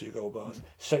 2 gold bars.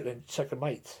 Second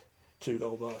mate, 2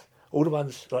 gold bars. All the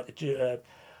ones like the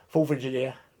fourth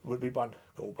engineer would be 1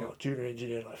 gold bar. Junior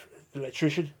engineer, like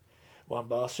electrician, 1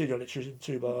 bar. Senior electrician,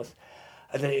 2 bars.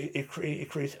 And then it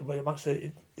increased amongst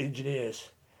the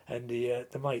engineers and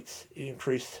the mates. It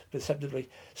increased perceptibly.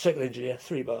 Second engineer,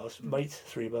 3 bars. Mate,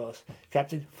 3 bars.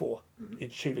 Captain, 4.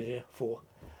 Chief engineer, 4.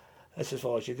 That's as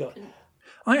far as you got.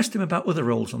 I asked him about other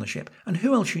roles on the ship and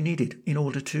who else you needed in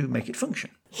order to make it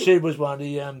function. Sid was one of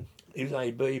the, he was an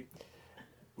AB,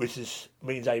 which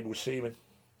means able seaman.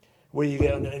 Where you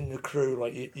get in the crew,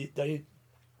 like they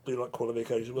do like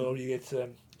qualifications as well. You get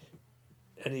an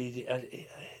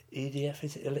EDF,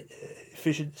 is it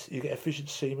efficient? You get efficient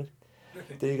seaman.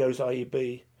 Okay. Then you go to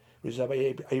AEB, which is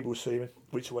able seaman,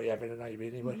 which is what you have in an AB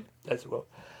anyway. That's what,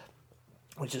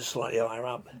 which is slightly higher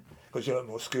up because you have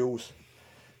more skills.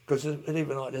 Because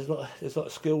even like there's a lot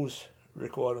of skills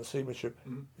required on seamanship.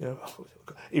 You know,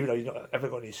 even though you haven't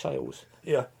got any sails,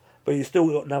 but you still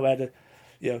got to know how to,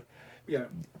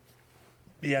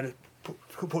 be able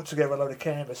to put together a load of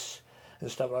canvas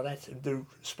and stuff like that, and do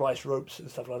splice ropes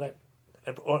and stuff like that,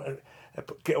 and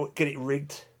get it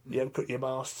rigged. Put your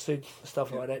masts in and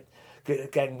stuff like that. Get the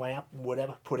gangway up and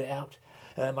whatever. Put it out.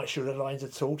 Make sure the lines are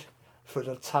taut for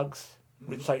the tugs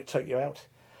which take you out.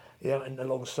 And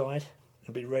alongside,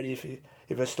 and be ready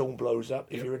if a storm blows up.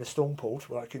 If you're in a storm port,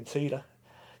 like in Tila,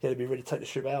 to be ready to take the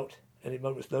ship out any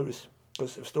moment's notice.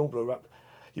 Because if a storm blew up,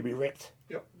 you'd be wrecked.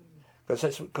 Because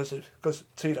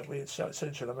Tila, we're in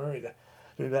Central America,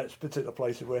 that's particular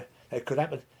places where it could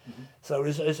happen. So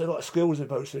there's a lot of skills in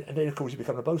boatswain, and then of course you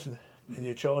become a boatswain and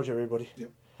you charge everybody.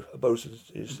 A boatswain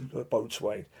is a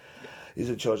boatswain. He's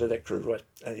in charge of that crew, right?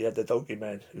 And you had the donkey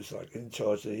man who's like in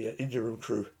charge of the engine room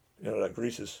crew, like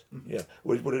greasers.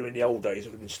 Would have been in the old days, it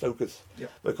would have been stokers.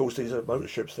 But of course these are motor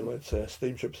ships, they weren't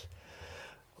steamships.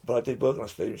 But I did work on a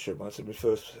steamship. I said my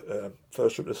first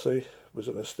trip to sea was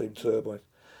on a steam turbine,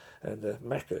 and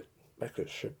Macca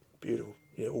ship, beautiful,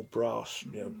 all brass,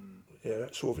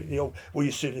 that sort of thing. Well,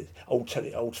 you see old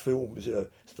films,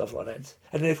 stuff like that.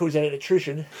 And then of course the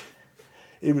electrician,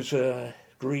 he was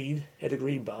green, had a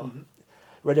green bar.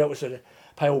 Red out was a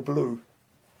pale blue,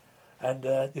 and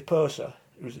the purser,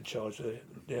 who was in charge of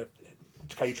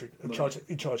catering, in charge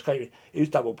of catering, he was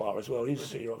double bar as well. He was a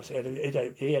senior officer.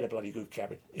 He had a bloody good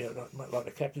cabin, like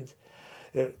the captains,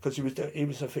 because he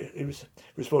was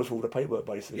responsible for the paperwork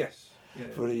basically.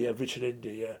 For the Richard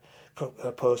Indy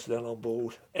personnel on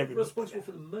board. Responsible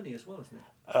for the money as well, isn't it?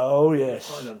 Oh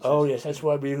yes, that's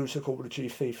why we used to call him the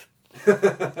chief thief.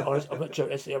 I'm not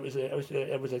joking.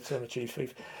 It was a term of chief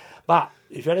thief. But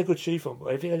if you had a good chief on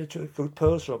board, if you had a good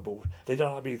purser on board, they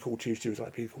don't like being called chiefs, they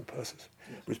like being called pursers,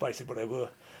 which basically what they were.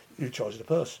 You charge the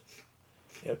purse.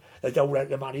 They doled out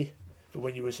the money for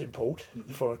when you was in port,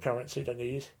 the foreign currency they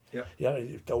needed.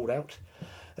 They doled out.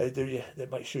 They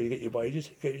make sure you get your wages,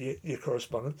 get your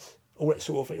correspondence, all that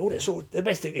sort of thing, all that sort of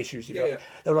domestic issues. They're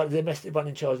like the domestic one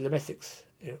in charge of domestics,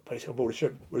 basically on board the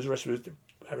ship, whereas the rest of us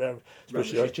around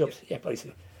specialised jobs.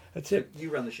 Basically. That's it.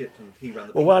 You ran the ship and he ran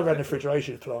the... Well, I ran the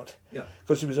refrigeration plant,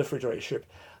 because it was a refrigerated ship.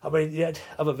 I mean, you had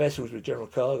other vessels with general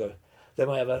cargo. They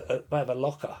may have a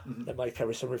locker that may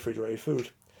carry some refrigerated food,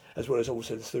 as well as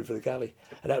also the food for the galley,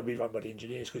 and that would be run by the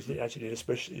engineers because you didn't actually need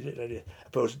you didn't need a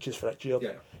person just for that job.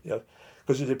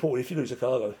 Because it's important. If you lose a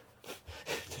cargo,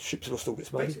 the ship's lost all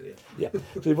its money.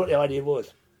 So what the idea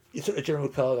was, you took the general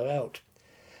cargo out,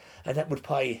 and that would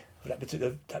pay for that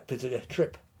particular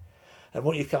trip, and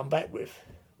what you come back with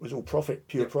was all profit,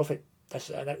 pure profit.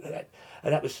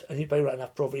 And you pay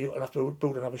enough profit, you got enough to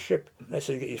build another ship. That's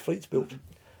how you get your fleets built.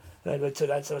 And so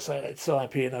that's that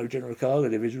P&O General Cargo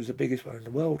Division was the biggest one in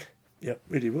the world.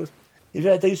 Really was. If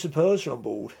you had a decent purser on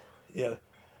board,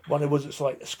 one that wasn't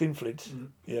like a skinflint,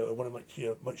 I want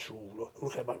to make sure,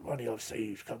 look how much money I've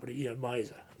saved, company,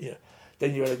 miser,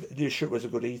 Then your ship was a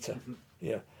good eater,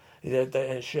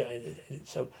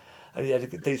 so, and you had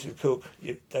a decent cook.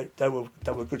 They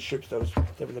were good ships. They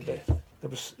were the best.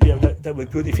 They were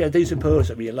good. If you had a decent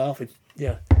person, you're laughing,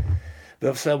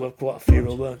 But some were quite a few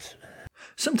weren't.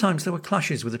 Sometimes there were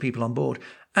clashes with the people on board,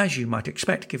 as you might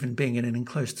expect given being in an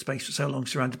enclosed space for so long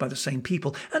surrounded by the same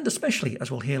people, and especially,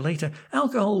 as we'll hear later,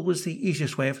 alcohol was the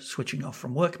easiest way of switching off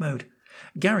from work mode.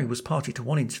 Gary was party to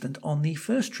one incident on the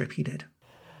first trip he did.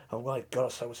 Oh my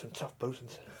God, there were some tough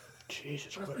bosuns.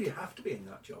 Jesus Christ. You have to be in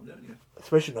that job, don't you?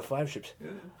 Especially in the 5 ships. Yeah.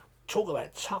 Talk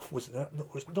about tough, was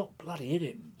not bloody in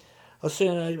it. I was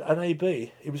seeing an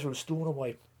AB, he was from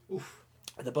Stornoway. Oof.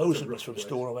 And the bosun was from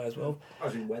Stornoway as well.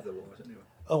 As in weather-wise, anyway.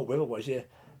 Oh, weather-wise, yeah.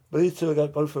 But these two are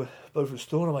both from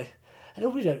Stornoway. And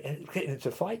all we don't getting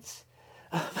into fights.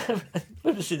 I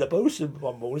remember seeing the bosun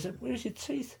one morning. He said, "Where's your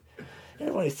teeth?" One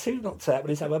of his teeth knocked out, but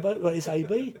his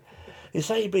AB.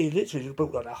 His AB literally was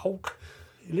built like a Hulk.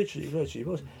 He literally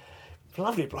was.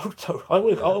 Lovely bloke, though. I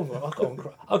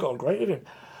got on great with him.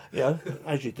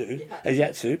 As you do, as you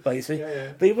had to, basically.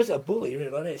 Yeah. But he wasn't a bully,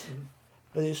 really, like this.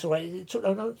 But it's like, it took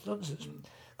no nonsense.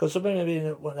 Because I remember being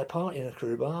at a party in a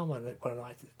crew bar one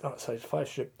night, outside the 5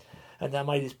 ship, and they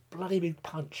made this bloody big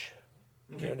punch,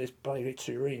 in this bloody big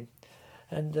tureen.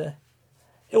 And they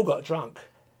all got drunk,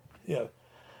 And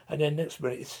then next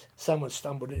minute, someone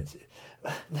stumbled in.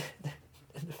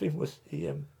 And the thing was,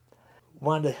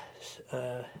 one of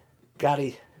the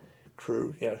galley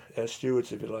crew,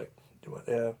 stewards, if you like,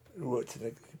 worked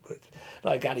in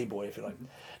like a galley boy, if you like,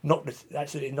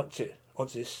 knocked it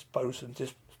onto this bosun,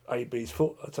 this AB's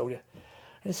foot, I told you.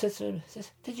 And he said to him,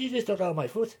 "Did you just knock on my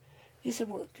foot?" He said,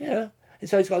 "Well, yeah." And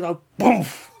so he's got a boom.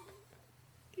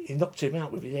 He knocked him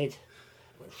out with his head.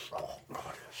 Went, oh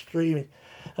God, screaming.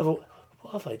 I thought,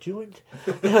 what have I joined?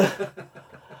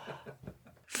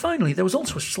 Finally, there was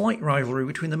also a slight rivalry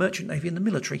between the merchant navy and the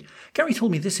military. Gary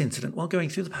told me this incident while going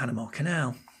through the Panama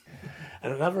Canal.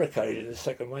 And another occasion, the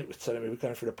second mate was telling me we were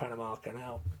going through the Panama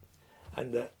Canal.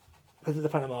 And because of the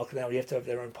Panama Canal, you have to have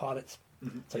their own pilots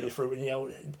take you through.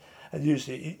 And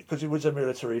usually, because it was a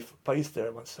military base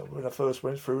there, when I first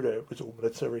went through there, it was all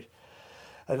military.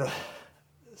 And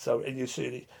you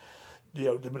see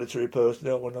the military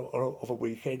personnel on a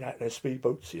weekend out in their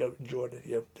speedboats, enjoying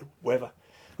the weather.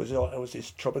 Because it was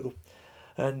this tropical.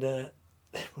 And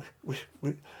we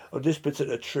on this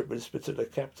particular trip with this particular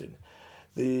captain,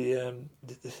 the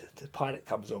pilot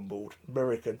comes on board,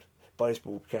 American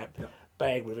baseball cap,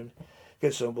 bag with him,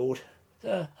 gets on board.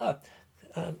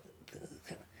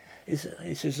 He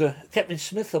says, "Captain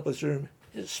Smith up his room."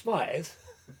 He says, "Smythe?"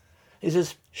 He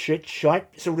says, "Shit, shite,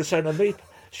 it's all the same to me.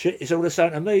 Shit, it's all the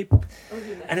same to me."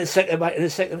 And the second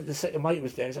mate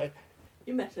was there. He's like,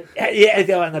 "You met him?" He had to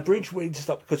go out on the bridge waiting to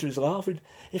stop because he was laughing.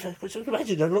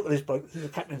 Imagine the look at the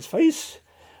captain's face.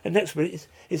 And next minute,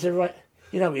 he said, "Right,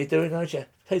 you know what you're doing, don't you?"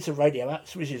 Takes the radio out,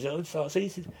 switches it on, starts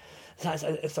eating, starts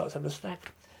having a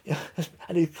snack.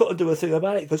 And he couldn't do a thing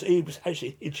about it because he was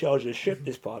actually in charge of the ship,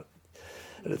 this part.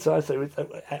 At the time, so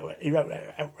he wrote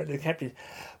out the captain.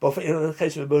 But in the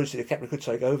case of emergency, the captain could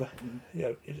take over.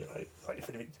 Like if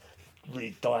anything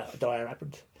really dire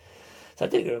happened. So I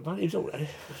didn't give him money. He was all right.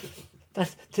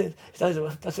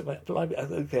 Doesn't make blimey. I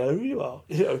don't care who you are.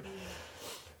 This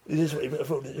is what he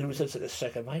thought. It was just the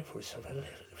second mate for himself. It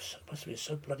must have been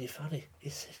so bloody funny. He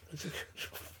said,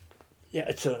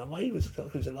 I turned away. He was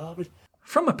laughing.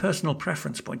 From a personal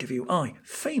preference point of view, I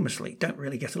famously don't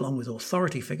really get along with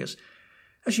authority figures,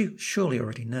 as you surely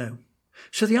already know.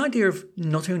 So the idea of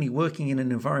not only working in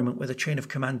an environment where the chain of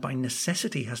command by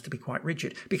necessity has to be quite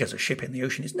rigid, because a ship in the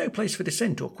ocean is no place for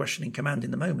dissent or questioning command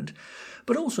in the moment,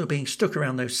 but also being stuck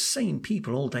around those same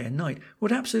people all day and night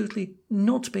would absolutely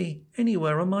not be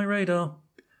anywhere on my radar.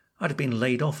 I'd have been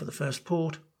laid off at the first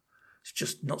port. It's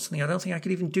just not something I don't think I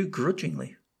could even do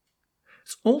grudgingly.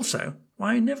 It's also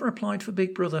why I never applied for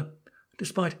Big Brother,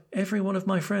 despite every one of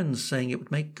my friends saying it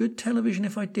would make good television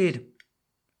if I did.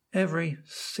 Every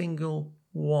single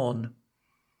one.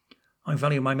 I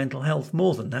value my mental health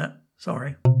more than that.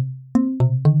 Sorry.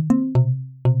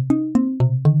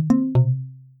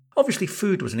 Obviously,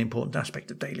 food was an important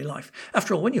aspect of daily life.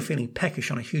 After all, when you're feeling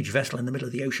peckish on a huge vessel in the middle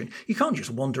of the ocean, you can't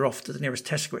just wander off to the nearest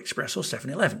Tesco Express or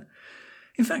 7-Eleven.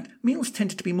 In fact, meals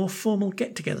tended to be more formal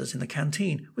get-togethers in the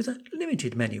canteen, with a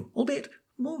limited menu, albeit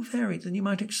more varied than you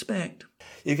might expect.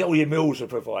 You get all your meals are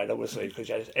provided, obviously, because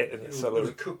you had there was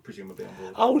a cook presumably on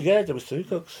board. Oh yeah, there was 2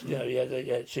 cooks. You had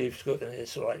the chief cook and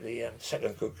the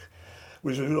second cook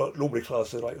which was like, normally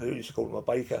classed as like they used to call him a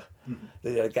baker. Mm-hmm.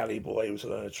 Then you had a galley boy who was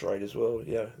learning a trade as well.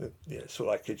 Sort of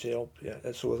like kids help,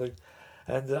 that sort of thing.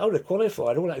 And they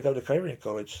qualified. All had to go to catering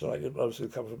college. So like, I was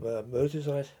come from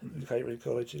Merseyside, catering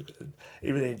college.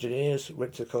 Even the engineers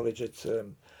went to college at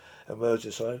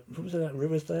Merseyside. What was that?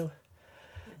 Riversdale.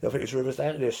 I think it's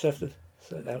Riversdale near Sefton.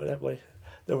 So that way.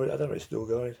 I don't know if it's still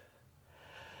going.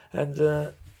 And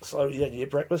so you had your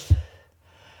breakfast,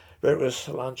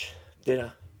 lunch,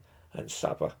 dinner, and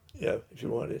supper. If you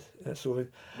wanted that sort of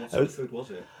thing. What sort of food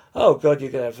was it? Oh God, you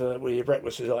could have your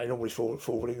breakfast is like normally full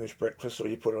English breakfast, or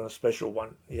you put on a special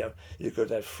one. You could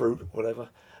have fruit, whatever,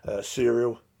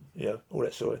 cereal, all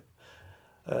that sort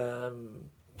of.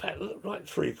 Like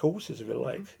 3 courses if you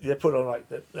like. They put on like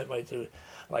they may do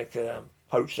like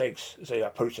poached eggs. So you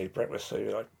have poached egg breakfast. So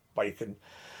you like bacon,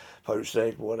 poached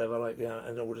egg, whatever, like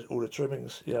and all the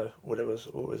trimmings, what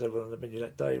was ever on the menu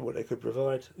that day, what they could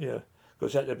provide,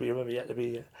 because you had to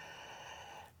be.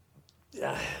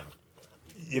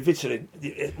 You're visiting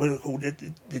what are called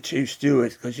the chief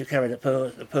steward, because you carried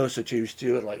the purser chief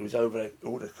steward, like, who was over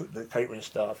all the catering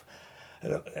staff,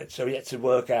 and so you had to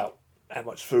work out how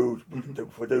much food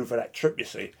we do for that trip, you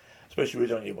see, especially when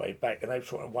you're on your way back, and they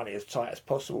sort of want it as tight as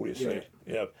possible, you see,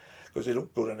 because they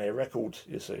look good on their records,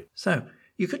 you see. So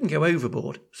you couldn't go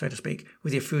overboard, so to speak,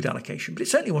 with your food allocation, but it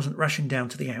certainly wasn't rationed down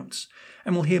to the ounce,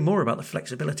 and we'll hear more about the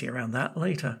flexibility around that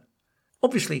later.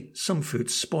 Obviously, some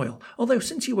foods spoil, although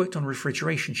since you worked on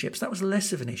refrigeration ships, that was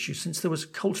less of an issue since there was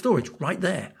cold storage right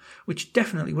there, which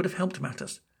definitely would have helped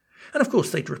matters. And of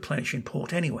course, they'd replenish in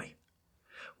port anyway.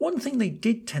 One thing they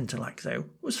did tend to lack, though,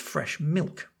 was fresh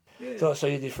milk. Yeah. So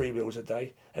you did 3 meals a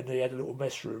day, and then you had a little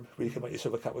mess room where you could make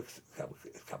yourself a cup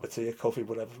of tea, a coffee,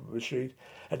 whatever, from the machine,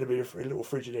 and there'd be a little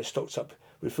fridge in there stocked up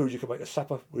with food you could make a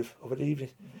supper with of an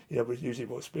evening. With usually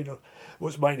what's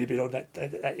mainly been on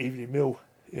that evening meal.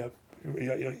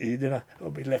 Your dinner will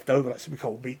be left over, like some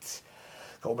cold meats.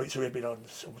 Cold meats would have been on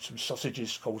some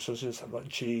sausages, cold sausages, some like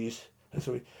cheese, and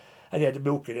you had the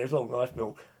milk in there, long life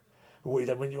milk. But what you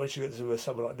done once you got to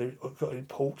somewhere like got in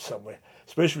port somewhere,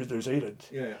 especially with New Zealand,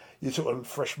 you took on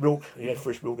fresh milk. You had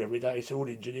fresh milk every day. So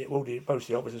most of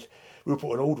the officers, we would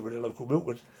put an order with a local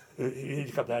milkman.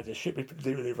 He'd come down to the ship, he'd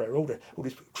deliver our order, all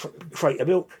this crate of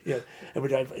milk, and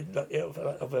we'd have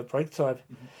over break time,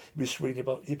 we'd swing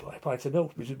about a pint of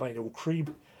milk, which was made all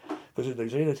cream, because of New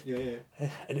Zealand.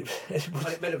 And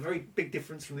it made a very big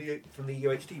difference from the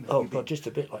UHT milk. Oh God, just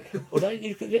a bit like. Although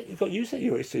you got used to that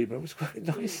UHT milk, it was quite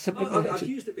nice. I've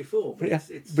used it before, but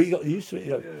but you got used to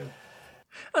it,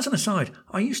 As an aside,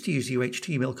 I used to use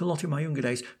UHT milk a lot in my younger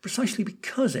days precisely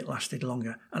because it lasted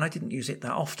longer, and I didn't use it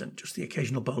that often, just the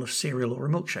occasional bowl of cereal or a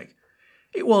milkshake.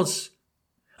 It was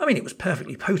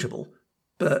perfectly potable,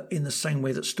 but in the same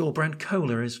way that store-brand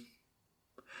cola is.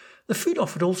 The food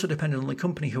offered also depended on the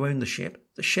company who owned the ship,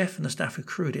 the chef and the staff who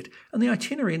crewed it, and the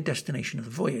itinerary and destination of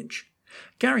the voyage.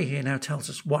 Gary here now tells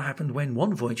us what happened when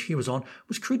one voyage he was on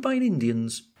was crewed by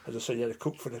Indians. As I said, you had a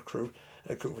cook for the crew,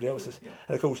 and a cook for the officers,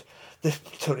 and of course, they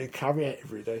turn in curry out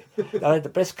every day. I had the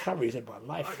best curries in my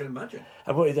life. I can imagine.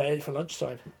 And what did I eat for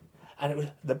lunchtime?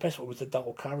 And the best one was the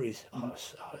double curries. Oh, it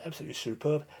was absolutely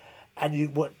superb. And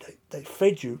they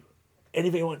fed you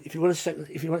anything you want. If you want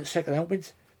a second helping,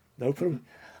 no problem.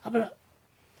 I mean,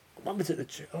 one particular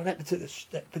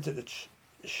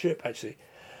ship actually,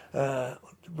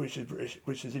 which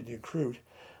is Indian crude.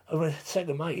 I mean,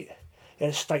 second mate, he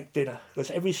had a steak dinner,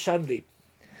 because every Sunday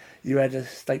you had a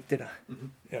steak dinner.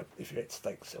 If you had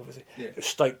steaks, obviously.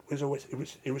 Steak was always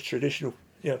it was traditional.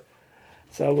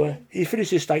 So he finished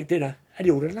his steak dinner and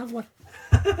he ordered another one.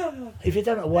 If you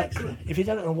done it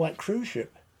on a white cruise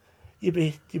ship, you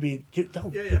can't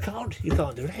do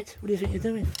that. What do you think you're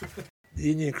doing? The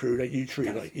Indian crew,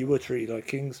 you were treated like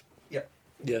kings. Yeah.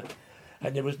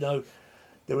 And there was no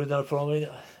problem.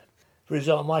 For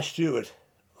example, my steward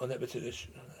on that particular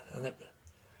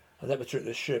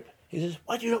ship, he says,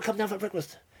 "Why do you not come down for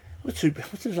breakfast?" What's the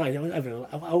late? I went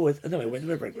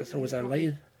to breakfast. I was out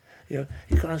late. You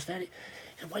can't understand it.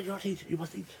 He said, "Why do you not eat? You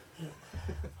must eat."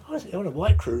 Honestly, on a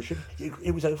white cruise ship,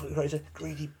 it was over crazy,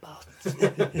 greedy bastards.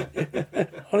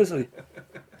 Honestly.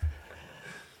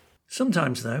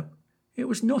 Sometimes, though, it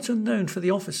was not unknown for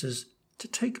the officers to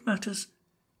take matters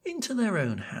into their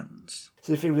own hands.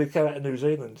 So if we came out of New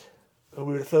Zealand, we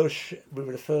were the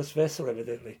first vessel,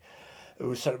 evidently, who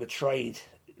was set up a trade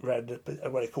around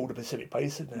what they call the Pacific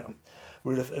Basin now.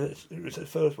 It was the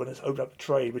first one that's opened up a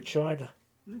trade with China,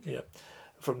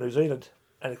 from New Zealand,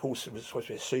 and of course it was supposed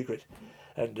to be a secret,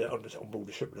 and on board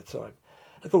the ship at the time.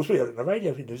 Of course, we had it on the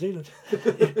radio in New Zealand.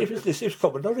 It was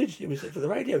common knowledge. It was for the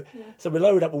radio. So we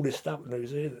loaded up all this stuff in New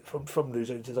Zealand, from New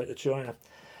Zealand to take to China.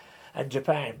 and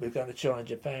Japan. We're going to China and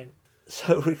Japan.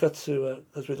 So we got to,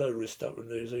 because we loaded with stuff from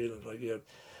New Zealand,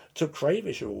 took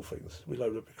crayfish of all things. We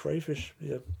loaded up with crayfish,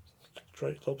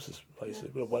 lobsters,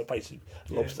 basically. Well, basically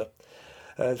lobster.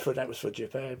 That was for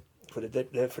Japan, for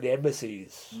the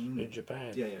embassies in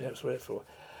Japan. That was what it for.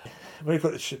 When we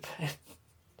got to Japan,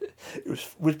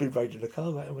 we'd been raiding the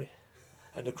cargo, hadn't we?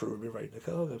 And the crew had been raiding the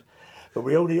cargo. But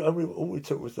all we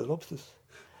took was the lobsters.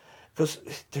 Because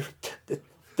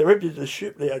they're emptying the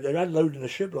ship, they're unloading the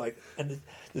ship, and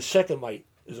the second mate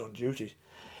is on duty.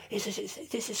 He says,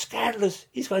 "This is scandalous."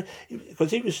 He's going,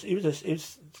 because he was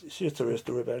a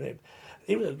story about him.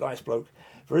 He was a nice bloke,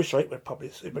 very straight.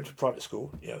 He went to private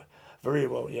school, very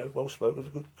well, well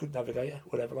spoken, good navigator,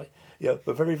 whatever,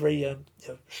 but very, very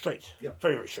straight,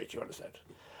 very, very straight. You understand?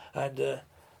 And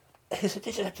he said,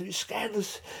 "This is absolutely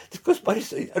scandalous." Because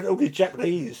basically, and all the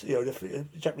Japanese, the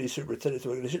Japanese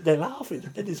superintendents, they're laughing.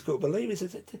 They just couldn't believe it. He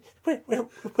said,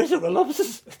 "Where's all the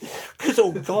lobsters?" Because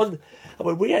all gone. I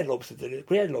mean, we had lobster dinners.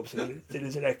 We had lobster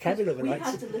dinners in our cabin overnight. We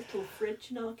had a little fridge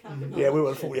in our cabin. Yeah,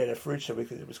 we thought we had a fridge, so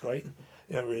it was great.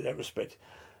 Really, in that respect.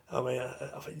 I mean,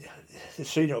 I think the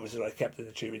senior officers, like Captain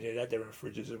and Chief Engineer, had their own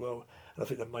fridges as well. And I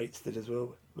think the mates did as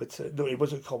well. But no, it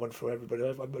wasn't common for everybody.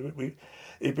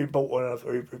 It'd been bought on a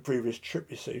previous trip,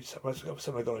 you see. Someone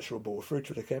had gone ashore and bought a fridge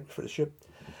for the ship.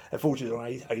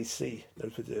 Unfortunately, on AC,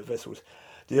 those were the vessels.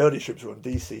 The early ships were on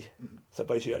DC. So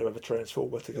basically, you had to have a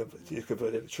transformer to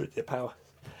convert the power.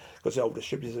 Because the older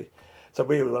ship, you see. So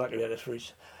we were lucky we had a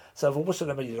fridge. So I thought, what's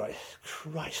the mean? Like,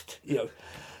 Christ,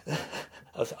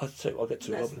 I'll get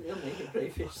two lobsters.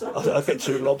 I'll get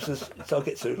two lobsters. So I'll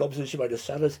get two lobsters. She made a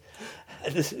salad.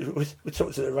 And we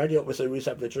talked to the radio officer who was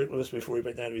having a drink with us before he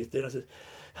went down to his dinner. I said,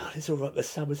 "Oh, it's all right, my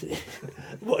son."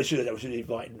 What I should have done was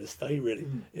invite him to stay, really.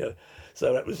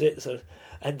 So that was it. So,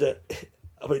 and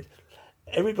I mean,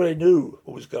 everybody knew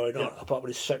what was going on, apart from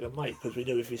his second mate, because we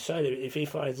knew if he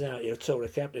finds out, he'll tell the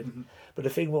captain. But the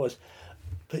thing was,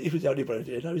 he was the only one who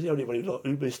did. He was the only one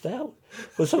who missed out.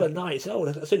 Well, some of the nights,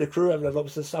 I see the crew having a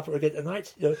lobster supper again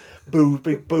tonight.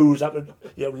 Big booze up and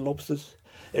lobsters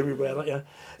everywhere.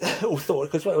 All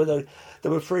thought because they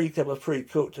were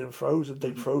pre-cooked and frozen,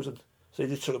 deep frozen. So you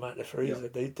just took them out of the freezer,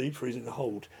 deep freezing the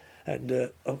hold. And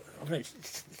I mean,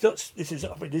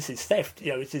 this is theft.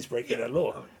 It is breaking the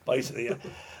law, basically.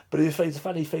 But the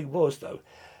funny thing was though,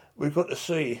 we got to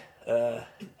see.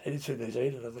 Headed to New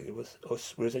Zealand, I think it was, or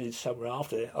we was headed somewhere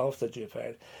after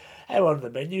Japan. And on the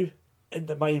menu, in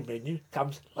the main menu,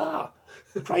 comes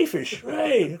crayfish.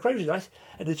 Hey, crayfish, nice.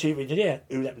 And the chief engineer,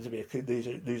 who happened to be a New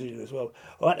Zealand as well,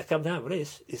 I had to come down for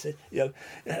this. He said, I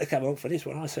had to come on for this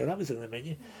one. I said that was in the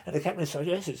menu, and the captain said,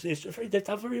 "Yes, they've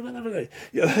done very well, haven't they?"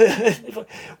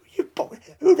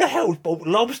 Who the hell bought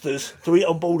lobsters to eat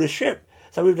on board a ship?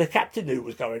 So even the captain knew what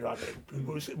was going on,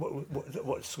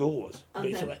 what the score was.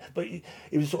 But he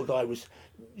was the sort of guy who was,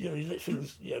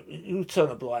 he would turn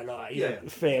a blind eye,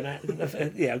 fair man,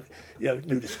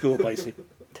 knew the score basically.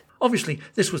 Obviously,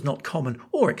 this was not common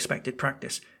or expected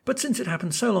practice, but since it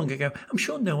happened so long ago, I'm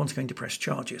sure no one's going to press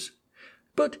charges.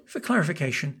 But for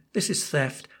clarification, this is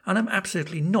theft, and I'm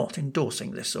absolutely not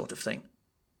endorsing this sort of thing.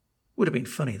 Would have been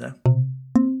funny though.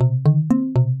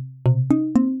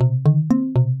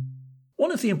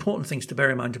 One of the important things to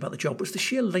bear in mind about the job was the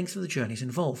sheer length of the journeys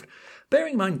involved.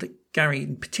 Bearing in mind that Gary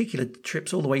in particular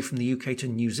trips all the way from the UK to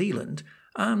New Zealand,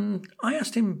 I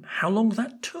asked him how long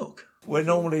that took. Well,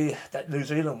 normally, that New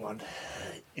Zealand one,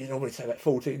 you normally take about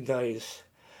 14 days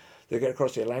to get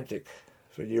across the Atlantic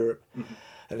from Europe,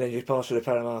 and then you pass through the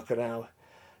Panama Canal.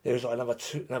 There was like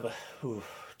another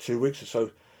 2 weeks or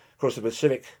so across the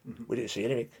Pacific. We didn't see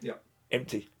anything.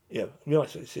 Empty. You might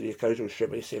see the occasional ship,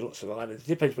 but you see lots of islands. It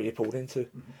depends where you're pulled into.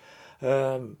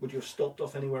 Would you have stopped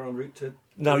off anywhere en route to?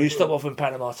 No, you stop off in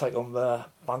Panama, take on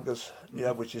bunkers,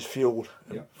 which is fuel,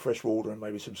 fresh water, and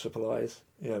maybe some supplies,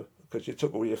 because you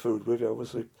took all your food with you,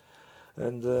 obviously.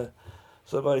 And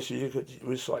so basically,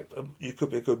 you could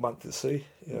be a good month to sea,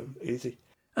 easy.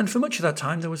 And for much of that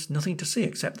time, there was nothing to see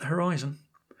except the horizon.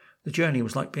 The journey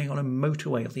was like being on a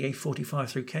motorway of the A45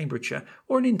 through Cambridgeshire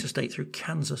or an interstate through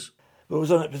Kansas. But I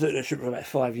was on that particular trip for about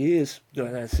 5 years,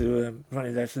 going down to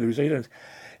running down to New Zealand.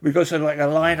 We got sort of like a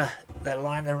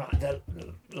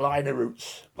liner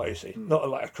routes, basically. Not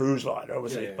like a cruise liner,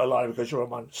 obviously, but a liner because you're on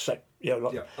one set,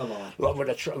 like with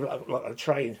a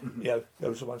train, there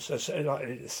was one like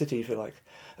in the city, if you like,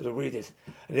 as we did.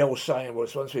 And the old saying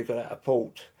was, once we got out of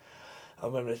port, I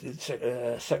remember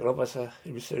the second officer,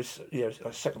 he was a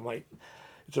second mate,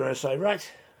 he turned around and say,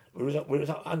 "Right, we was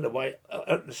underway,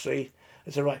 out to sea." He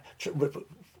said, "Right,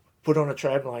 put on the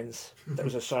tram lines." That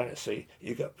was a sign at sea.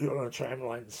 You got put on the tram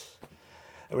lines.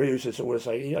 And we used to sort of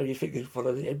say, you think it's full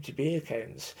of the empty beer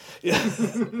cans.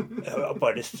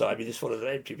 By this time, you just full of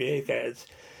the empty beer cans.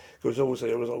 Because also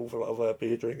there was an awful lot of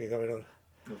beer drinking going on.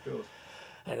 Of course.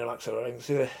 And the like sort of things,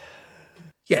 yeah.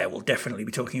 Yeah, we'll definitely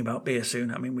be talking about beer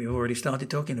soon. I mean, we've already started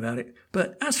talking about it.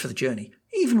 But as for the journey,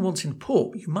 even once in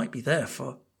port, you might be there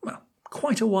for, well,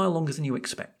 quite a while longer than you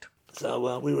expect.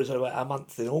 So we was about a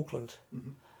month in Auckland.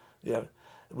 Yeah,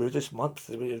 we were this month.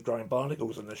 We were growing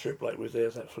barnacles on the ship. Like was there,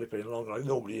 that flipping along. Like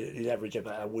normally, you'd average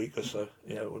about a week or so.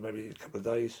 Or maybe a couple of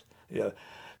days.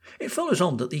 It follows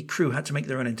on that the crew had to make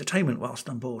their own entertainment whilst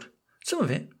on board. Some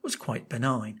of it was quite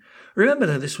benign. Remember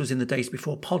though, this was in the days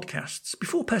before podcasts,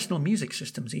 before personal music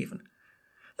systems even.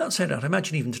 That said, I'd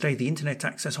imagine even today the internet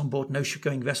access on board an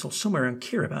ocean-going vessel somewhere around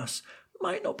Kiribati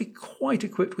might not be quite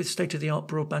equipped with state-of-the-art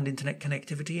broadband internet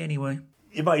connectivity anyway.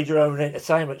 You made your own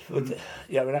entertainment, in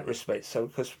that respect. So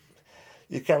because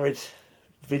you carried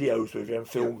videos with you and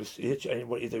films, and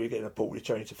what you do, you get in a port, you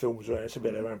change the films around. It's a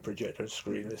bit around projector and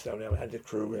screen and stuff, and the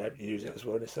crew would have to use it as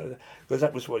well. Because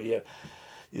that was what your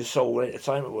sole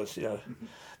entertainment was,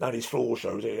 Now these floor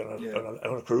shows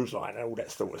on a cruise line and all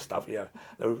that sort of stuff,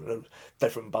 no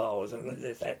different bars,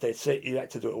 and that's it. You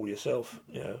had to do it all yourself,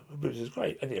 which is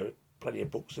great. And plenty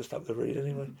of books and stuff to read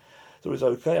anyway, so it was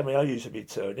okay. I mean, I used to be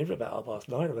turned in for about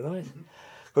 9:30 of the night.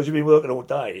 Because you've been working all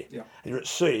day, and you're at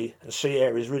sea, and sea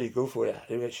air is really good for you.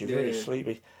 It makes you really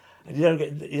sleepy, and you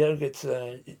don't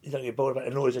get bored about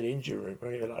the noise in the engine room or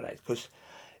anything like that. Because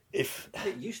if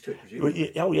you get used to it,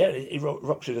 presumably. It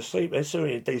rocks you to sleep. And it's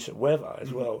only in decent weather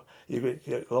as well. You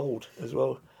get cold as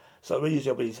well. So we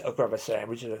usually I'll grab a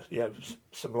sandwich and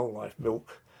some long life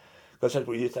milk. Because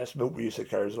that's milk we used to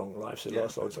carry as long life. So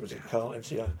last time it was in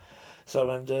cartons, So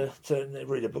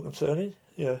read a book and turn in,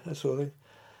 that sort of thing.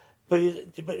 But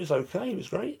it was okay, it was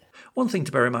great. One thing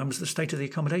to bear in mind was the state of the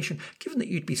accommodation, given that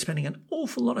you'd be spending an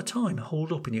awful lot of time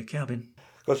holed up in your cabin.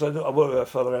 Because I worked with a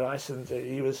fellow in Iceland,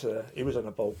 he was on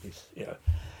the Balkans, he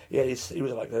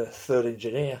was like a third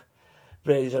engineer.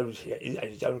 But he had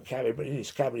his own cabin, but in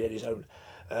his cabin he had his own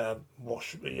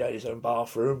he had his own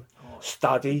bathroom,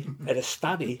 study, and a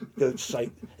study,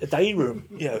 say, a day room,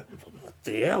 What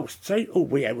the hell? All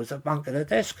we had was a bunk and a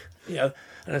desk, and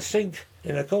a sink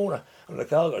in a corner on the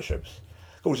cargo ships.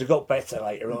 Of course, it got better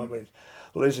later on when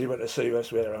Lizzie went to see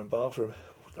us. We had our own bathroom,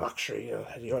 luxury.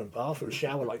 Had your own bathroom,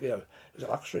 shower, it was a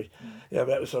luxury. But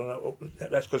that was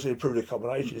that's because they improved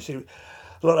accommodation. You see,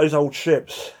 a lot of those old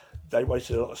ships, they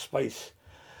wasted a lot of space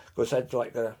because they had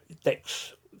like the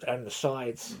decks and the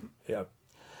sides. So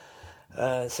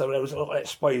there was a lot of that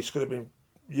space could have been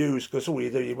used, because all you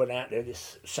do, you went out there and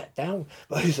just sat down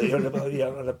basically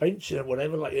on a bench and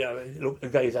whatever, look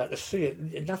and gaze out to sea,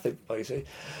 it nothing basically.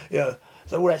 So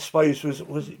all that space was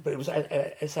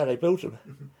it's how they built them.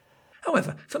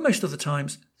 However, for most of the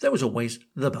times, there was always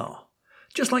the bar.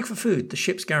 Just like for food, the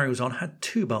ships Gary was on had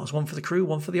 2 bars, one for the crew,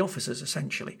 one for the officers,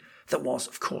 essentially. There was,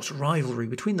 of course, rivalry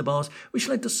between the bars, which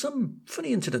led to some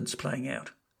funny incidents playing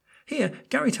out. Here,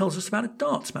 Gary tells us about a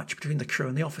darts match between the crew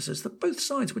and the officers that both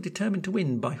sides were determined to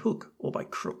win by hook or by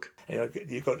crook.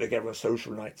 You got together on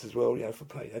social nights as well, for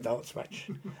playing a darts match.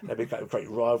 They became great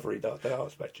rivalry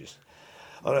darts matches.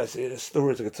 Honestly, the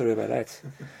stories I could tell you about that.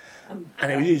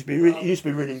 And it used to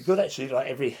be really good actually.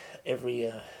 Like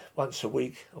every once a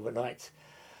week of a night,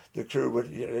 the crew would,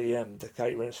 the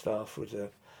catering staff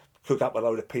would cook up a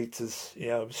load of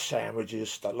pizzas,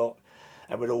 sandwiches, a lot,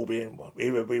 and we'd all be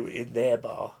in their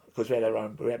bar. Because we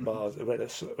had bars,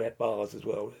 we had bars as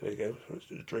well. There you go,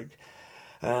 for a drink,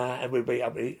 and we'd be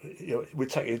we'd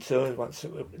take it in turns once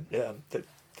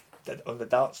on the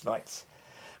darts nights.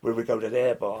 We would go to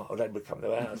their bar, or then we'd come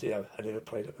to ours, and they would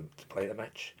play the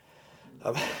match.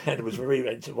 And it was very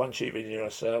one chief engineer I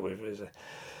served with was a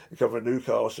governor of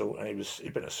Newcastle, and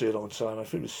he'd been at sea a long time. I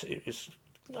think it was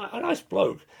a nice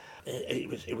bloke.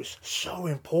 It was so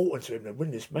important to him to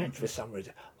win this match for some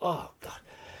reason. Oh God.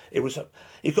 It was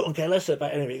he couldn't care less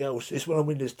about anything else. He just want to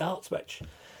win this darts match,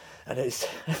 and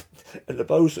and the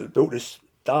bosun built this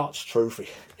darts trophy.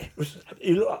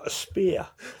 It looked like a spear.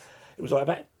 It was like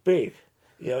that big.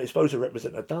 It's supposed to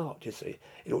represent a dart. You see,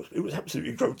 it was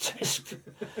absolutely grotesque.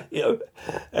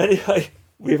 Anyway,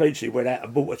 we eventually went out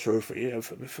and bought a trophy.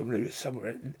 From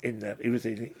somewhere he was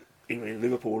in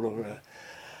Liverpool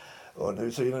or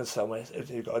New Zealand somewhere.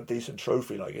 You've got a decent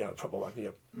trophy, proper one,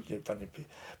 you've done it.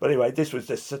 But anyway, this was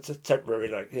just a temporary,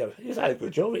 he's had a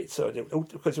good job.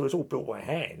 Because it was all built by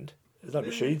hand. There's no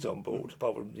machines on board,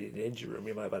 apart from the engine room.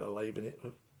 We may have had a lathe in it.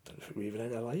 I don't think we even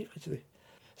had a lathe, actually.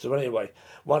 So anyway,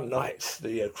 one night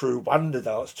the crew won the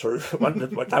darts trophy.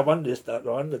 They won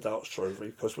the darts trophy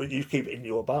because when you keep it in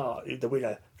your bar, the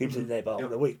winner keeps it in their bar for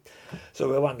the week.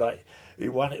 So one night we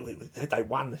won it. They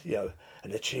won,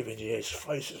 and the chief engineer's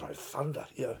face is like thunder.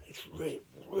 It's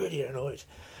really annoyed.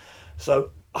 So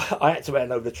I had to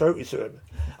hand over the trophy to him.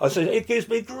 I said, it gives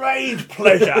me great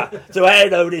pleasure to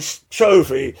hand over this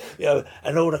trophy,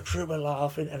 and all the crew were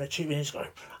laughing, and the chief engineer's going,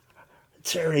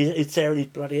 tearing his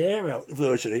bloody hair out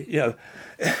virtually,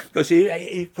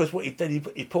 because what he did,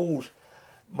 he pulled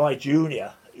my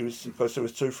junior. Because there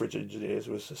was two fridge engineers.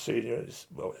 There was a senior,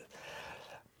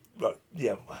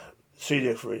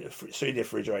 senior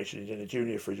refrigeration engineer, and a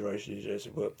junior refrigeration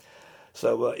engineer.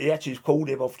 So he actually pulled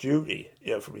him off duty,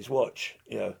 from his watch,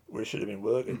 where he should have been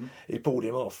working. Mm-hmm. He pulled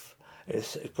him off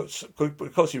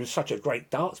because he was such a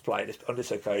great darts player on this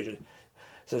occasion.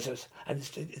 And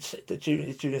the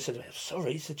junior said,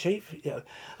 sorry, it's the chief.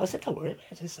 I said, don't worry, man,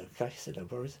 it's okay. He said, no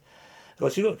worries.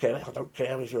 Because you don't care. I don't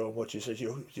care if you're on watch. He says,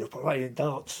 you're playing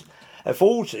darts.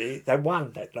 Unfortunately, they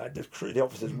won that day. The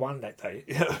officers won that day.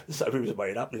 So he was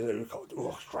made up. He said,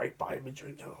 great, buy him a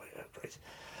drink. Oh, yeah, great.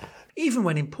 Even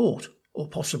when in port, or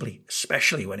possibly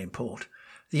especially when in port,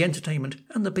 the entertainment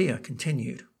and the beer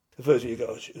continued. The first thing you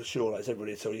go ashore, like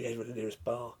everybody, so you go to the nearest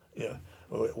bar,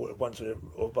 or once or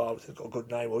a bar that's got a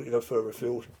good name, or you go further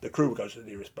afield. The crew would go to the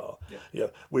nearest bar. Yeah.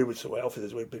 We would sort of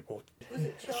officers, we'd be more.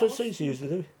 That's what Susie used to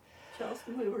do.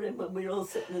 Charleston, we were in when we were all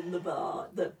sitting in the bar,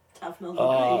 the tavern on the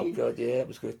Green. Oh God, yeah, it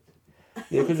was good.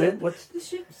 Yeah, because the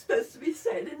ship's supposed to be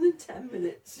sailing in 10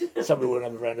 minutes. Somebody would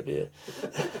have a round of beer.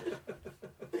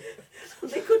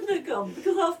 They couldn't have gone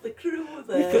because half the crew were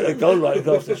there. You couldn't have gone right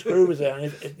half the crew was there, and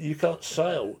if you can't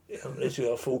sail unless you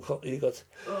got a full. You got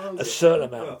a certain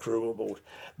amount of crew on board,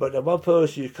 but the one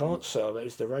person you can't sail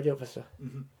is the radio officer.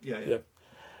 Mm-hmm. Yeah.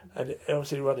 And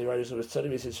obviously, one of the radios was telling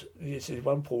me, he says,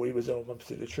 one pool he was on one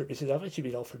particular trip. He said, I've actually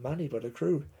been offered money by the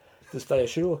crew to stay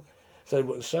ashore. So they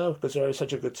wouldn't sail because they were having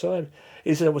such a good time.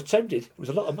 He said, I was tempted. It was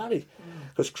a lot of money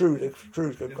because they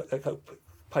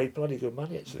paid bloody good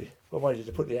money actually. I wanted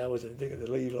to put the hours in and didn't get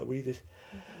to leave like we did.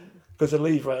 Because the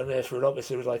leave right on there for an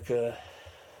officer was like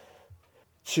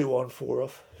 2 on, 4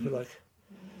 off, if you like.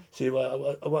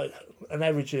 So an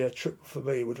average trip for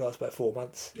me would last about 4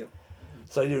 months. Yep.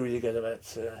 So you really get about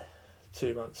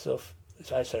 2 months off.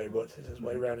 That's how it works. It's the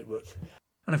way around it works.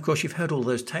 And of course, you've heard all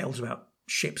those tales about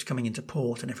ships coming into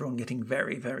port and everyone getting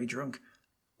very, very drunk.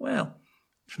 Well,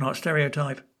 it's not a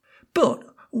stereotype. But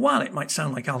while it might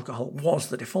sound like alcohol was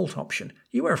the default option,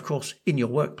 you were, of course, in your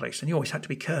workplace and you always had to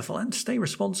be careful and stay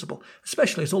responsible,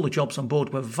 especially as all the jobs on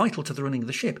board were vital to the running of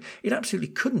the ship. It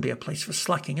absolutely couldn't be a place for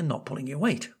slacking and not pulling your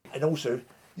weight. And also,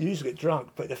 you used to get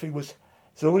drunk, but the thing was,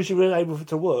 as long as you were able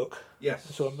to work, yes,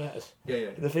 that's what matters. Yeah.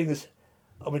 And the thing is,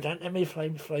 don't have many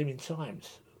flaming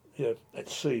times, at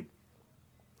sea.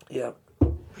 Yeah.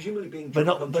 Presumably being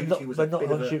drunk on duty was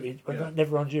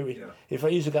never on duty. Yeah. If I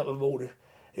used to go up in the morning,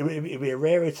 it'd be a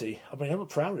rarity. I mean, I'm not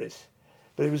proud of this,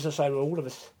 but it was the same with all of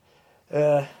us.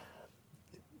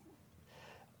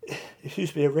 It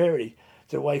used to be a rarity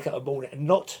to wake up in the morning and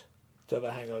not to have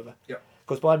a hangover. Yeah.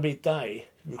 Because by midday,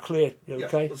 you're clear,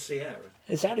 okay? Well, sea air.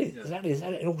 Exactly.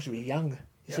 And also be young.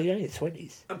 You see, you're only in your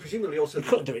 20s. And presumably also... You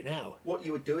couldn't do it now. What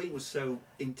you were doing was so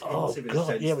intensive in a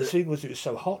sense. Yeah, but the thing was, it was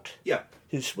so hot. Yeah.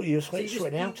 You were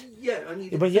sweating out. Yeah, and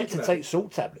you had to take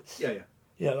salt tablets. Yeah.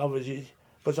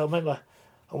 Because I remember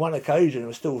on one occasion, it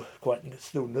was still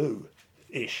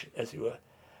new-ish, as it were.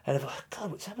 And I thought,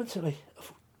 God, what's happened to me? I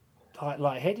felt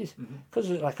lightheaded because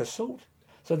of like assault.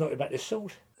 So not about this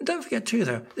salt. Don't forget too,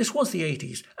 though, this was the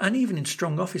 80s, and even in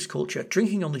strong office culture,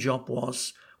 drinking on the job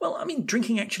was... Well, I mean,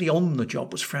 drinking actually on the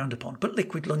job was frowned upon, but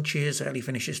liquid lunches, early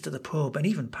finishes to the pub, and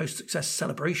even post-success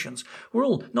celebrations were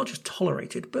all not just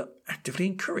tolerated, but actively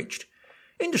encouraged.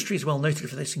 Industries well noted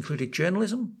for this included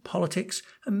journalism, politics,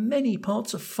 and many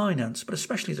parts of finance, but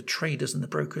especially the traders and the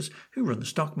brokers who run the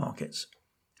stock markets.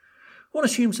 One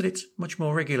assumes that it's much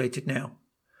more regulated now,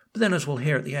 but then as we'll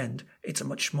hear at the end, it's a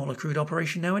much smaller crude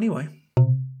operation now anyway.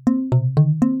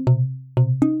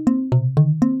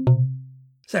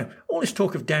 So, all this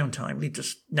talk of downtime leads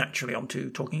us naturally on to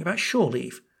talking about shore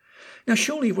leave. Now,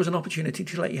 shore leave was an opportunity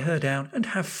to let your hair down and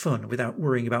have fun without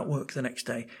worrying about work the next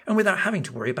day, and without having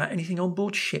to worry about anything on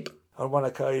board ship. On one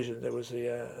occasion, there was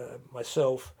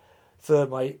myself,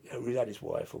 third mate, who had his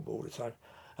wife on board at the time,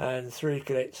 and 3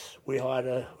 cadets. We hired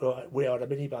a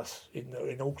minibus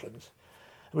in Auckland.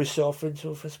 We set off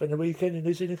for spend a weekend in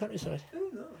New Zealand countryside. Oh,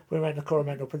 no. We were around the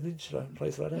Coromandel Peninsula, a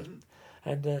place like that.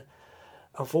 And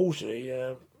unfortunately,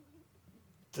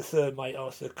 the third mate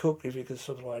asked the cook if he could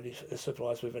supply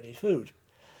us with any food.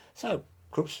 So,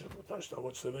 cook said, "That's not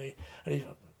what's to me." And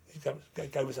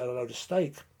gave us a load of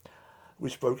steak,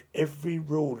 which broke every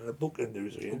rule in the book in New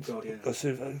Zealand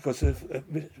because of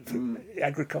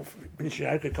British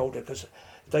agriculture. Because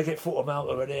if they get foot them out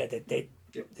over there, they're dead.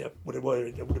 Yep. Yeah, it would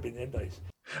have been them days.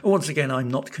 Once again, I'm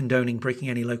not condoning breaking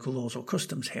any local laws or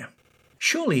customs here.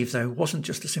 Shore leave, though, wasn't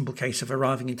just a simple case of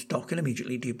arriving into dock and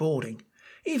immediately deboarding.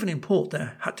 Even in port,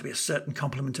 there had to be a certain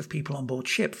complement of people on board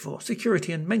ship for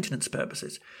security and maintenance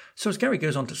purposes. So as Gary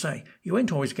goes on to say, you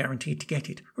weren't always guaranteed to get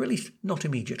it, or at least not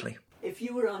immediately. If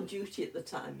you were on duty at the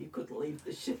time, you couldn't leave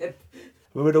the ship.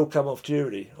 We would all come off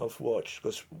duty, off watch,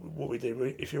 because what we did,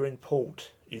 if you're in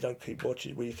port, you don't keep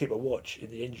watching. Well, you keep a watch in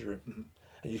the engine room,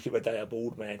 and you keep a day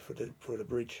aboard man for the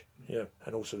bridge,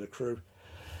 and also the crew.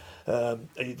 And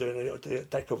you're doing the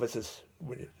deck officers.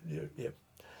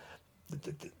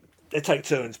 They take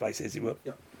turns, basically, as it were.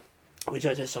 Yeah. Which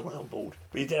I had someone on board,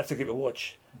 but you did have to keep a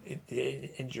watch in the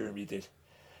engine room. You did,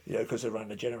 because they run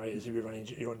the generators. You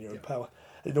run your own power.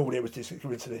 And normally it was just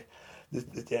given to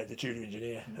the junior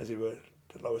engineer, as it were,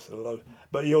 the lowest of the low.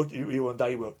 But you were on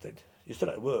day work then. You still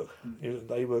had work. You were on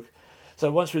day work.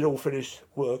 So once we'd all finished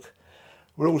work,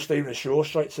 we're all steaming ashore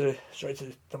straight to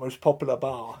the most popular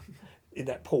bar in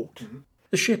that port.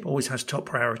 The ship always has top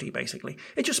priority, basically.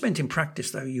 It just meant in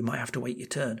practice, though, you might have to wait your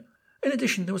turn. In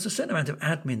addition, there was a certain amount of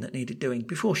admin that needed doing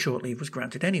before short leave was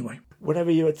granted anyway.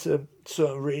 Whenever you had certain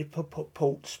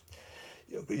ports,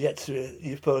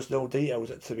 your personal details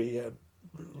had to be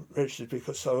registered,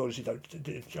 because so as you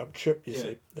didn't jump trip,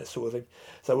 see, that sort of thing.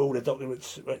 So all the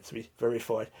documents had to be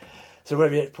verified. So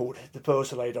wherever you had port, the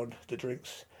purser laid on the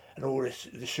drinks, and all the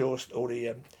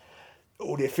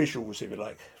officials, if you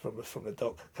like, from the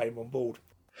dock came on board.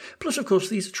 Plus, of course,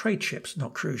 these are trade ships,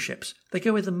 not cruise ships. They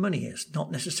go where the money is,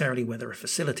 not necessarily where there are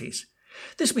facilities.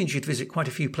 This means you'd visit quite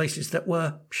a few places that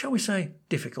were, shall we say,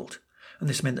 difficult. And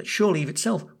this meant that shore leave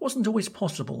itself wasn't always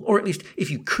possible, or at least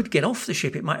if you could get off the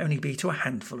ship, it might only be to a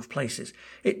handful of places.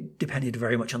 It depended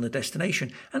very much on the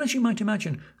destination, and as you might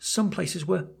imagine, some places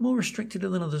were more restricted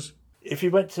than others. If you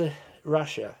went to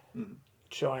Russia,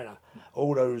 China,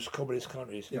 all those communist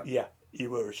countries, you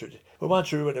were restricted. Well, once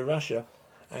we went to Russia,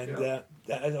 and I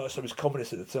was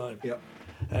communist at the time,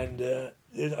 and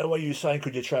what you were saying,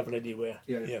 could you travel anywhere?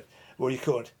 Yeah. Well, you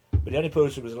could, but the only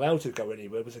person who was allowed to go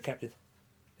anywhere was the captain.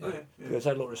 Because they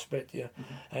had a lot of respect,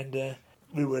 and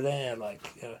we were there, but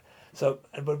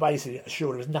basically,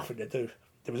 sure, there was nothing to do.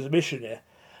 There was a mission there,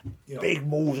 big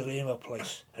mausoleum of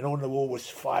place, and on the wall was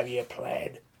 5-year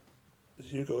plan.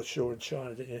 You got ashore in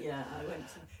China, didn't you? Yeah, I went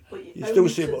to. But you still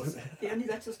see they only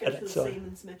let us go to the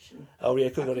Seamen's mission. Oh yeah,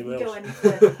 couldn't go anywhere else.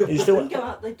 You still couldn't go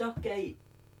out the dock gate.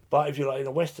 But if you're like in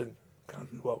a Western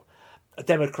country, a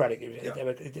democratic,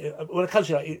 well, a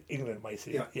country like England,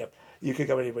 basically, you could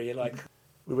go anywhere you like.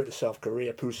 We went to South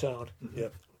Korea, Busan,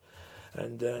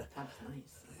 and that was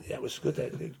nice. That was good.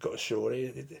 They got ashore.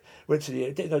 Went to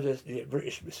didn't go to the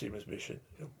British Seamen's mission.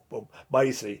 Well,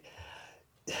 basically,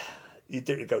 you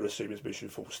didn't go to the Seamen's mission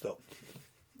full stop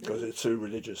because it's too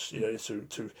religious. It's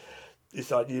too. It's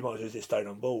like you might as well just stay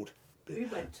on board. We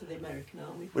went to the American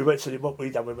Army. We went to the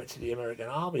American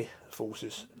Army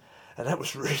forces. And that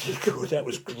was really good. That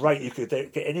was great. You could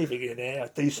get anything in there.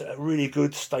 A really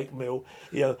good steak meal,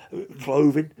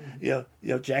 clothing,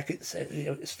 jackets,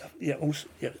 stuff, all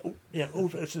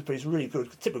sorts of pieces. Really good,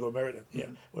 typical American.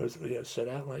 Whereas set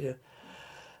out like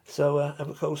So and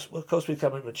of course, we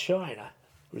come in from China.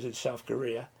 It was in South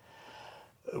Korea.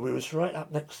 We was right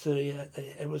up next to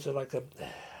it was like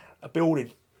a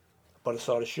building by the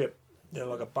side of the ship,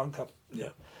 like a bunker,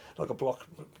 like a block,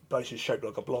 basically shaped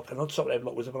like a block, and on top of that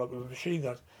block was a machine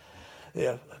gun,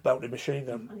 a belted machine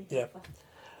gun,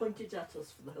 Pointed at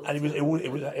us for the whole and time.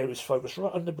 it was focused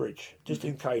right on the bridge, just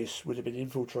in case we'd have been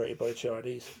infiltrated by the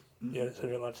Chinese,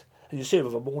 something like that. And you see them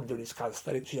in the morning doing these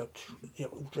calisthenics, all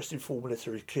dressed in full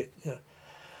military kit,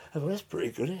 And that's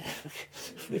pretty good,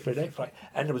 Flipping heck, like.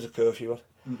 And there was a curfew on,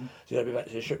 so you'd be back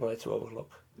to the ship by 12 o'clock.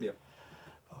 Yeah.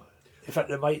 In fact,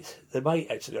 the mate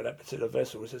actually on that particular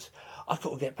vessel says, I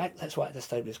couldn't get back, that's why I had to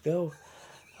stay with this girl.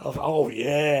 I thought, oh,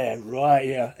 yeah, right,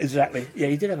 yeah, exactly. Yeah,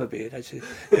 he did have a beard, actually.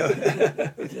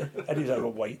 And he was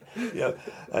overweight.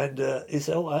 And he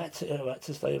said, I had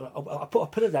to stay. I put a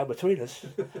pillar down between us.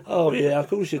 Oh, yeah, of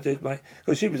course you did, mate.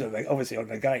 Because she was obviously on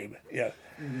the game,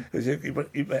 Because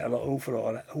you met an awful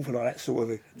lot of that sort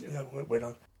of thing, went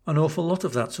on. An awful lot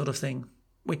of that sort of thing,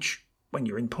 which, when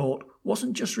you're in port,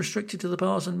 wasn't just restricted to the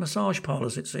bars and massage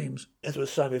parlours, it seems. As I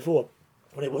was saying before,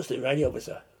 when it was the radio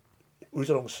officer, it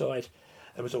was alongside,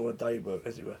 it was all on day work,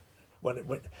 as it were. When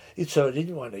you turned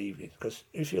in one evening, because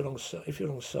if you're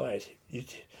alongside, you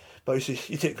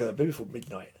basically you didn't go to bed before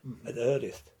midnight at the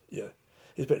earliest,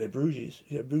 It's better than Boogies,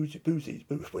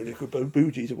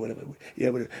 Boogies or whatever.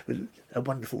 With a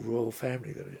wonderful royal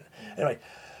family. Anyway,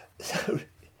 so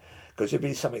because there'd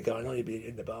be something going on, you'd be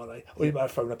in the bar, or you might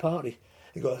have thrown a party.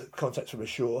 You got contacts from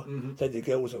ashore, then the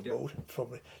girls on board,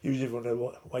 usually from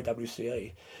the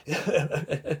YWCA,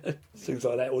 things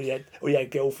like that. Or you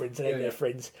had girlfriends and their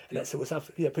friends, and that sort of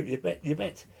stuff. Yeah, people you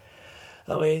met.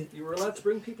 I mean, you were allowed to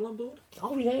bring people on board?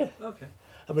 Oh yeah. Okay.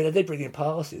 I mean, I did bring in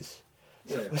passes.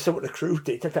 Yeah. So what the crew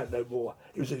did, I don't know more.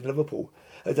 It was in Liverpool.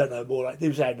 I don't know more. Like they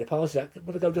was having the passes. I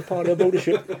want to go to a party on board the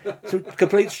ship. So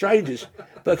complete strangers,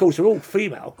 but of course they're all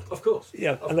female. Of course.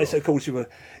 Yeah, unless of course you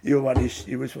were one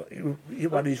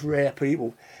of these rare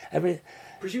people. I mean,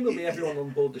 presumably everyone on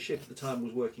board the ship at the time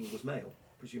was male.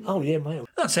 Presumably. Oh yeah, male.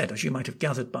 That said, as you might have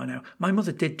gathered by now, my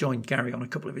mother did join Gary on a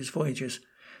couple of his voyages.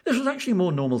 This was actually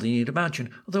more normal than you'd imagine,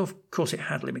 although of course it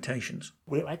had limitations.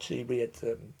 We had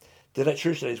the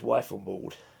electrician and his wife on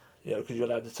board, because you're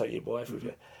allowed to take your wife with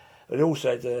you. And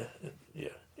also,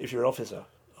 if you're an officer,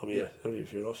 only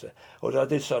if you're an officer. Although I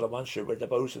did sail on one ship where the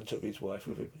bosun took his wife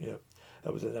with him,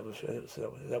 that was allowed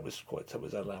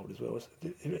as well.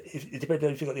 It depended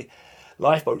on if you got the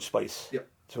lifeboat space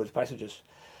to the passengers.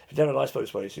 If you don't have a lifeboat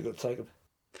space, you've got to take them.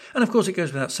 And of course it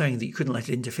goes without saying that you couldn't let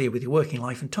it interfere with your working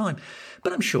life and time,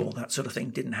 but I'm sure that sort of thing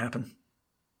didn't happen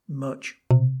much.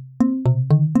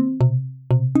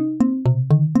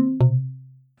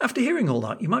 After hearing all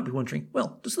that, you might be wondering,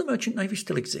 well, does the Merchant Navy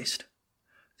still exist?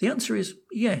 The answer is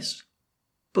yes,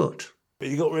 but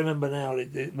you've got to remember now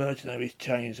that the Merchant Navy's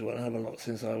changed a hell of a lot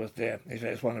since I was there. In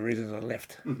fact, it's one of the reasons I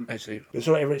left, actually. It's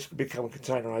all everything's become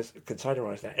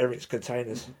containerised now. Everything's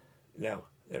containers now.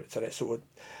 So that's sort of,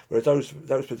 whereas those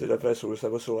particular vessels, they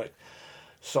were sort of like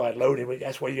side loading.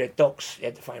 That's why you had docks. You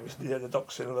had the famous the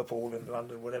docks in Liverpool and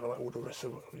London, whatever, like all the rest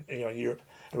of in Europe.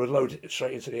 It was loaded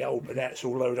straight into the hold, but that's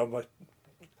all loaded on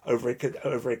over a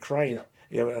crane,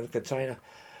 and a container.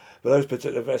 But those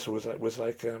particular vessels was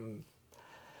like you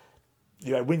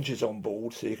had winches on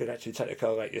board, so you could actually take the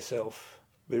cargo out yourself.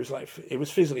 But it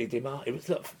was physically demanding. It was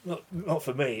not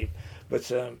for me, but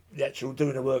the actual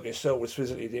doing the work itself was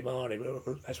physically demanding.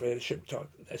 That's where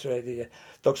the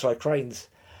dockside cranes,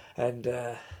 and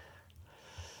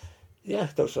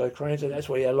dockside cranes, and that's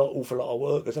where you had awful lot of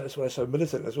workers. That's why they're so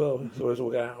militant as well. So it's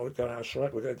all going out on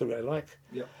strike. We're going to do what they like.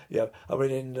 Yeah. I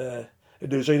mean, in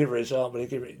New Zealand, for example,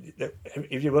 if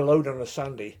you were loading on a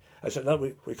Sunday, I said no,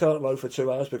 we can't load for 2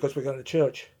 hours because we're going to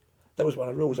church. That was one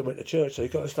of the rules. I went to church, so you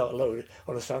got to start loading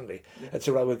on a Sunday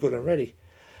until they were good and ready.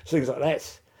 So things like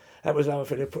that. That was another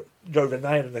thing. They drove the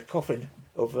nail in the coffin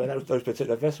of those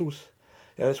particular vessels.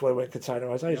 That's why we went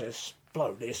containerisation.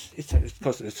 Explode. It's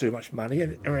costing us too much money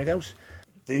and everything else.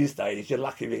 These days, you're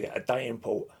lucky if you get a day in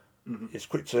port. It's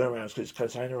quick turnarounds because it's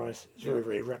containerised. It's very,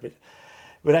 very rapid.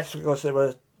 But that's because there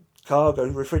were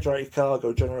refrigerated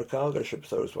cargo, general cargo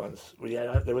ships. Those ones.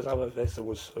 There was other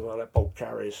vessels like bulk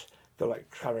carriers. They're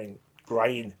like carrying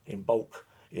grain in bulk,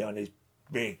 and these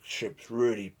big ships,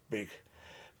 really big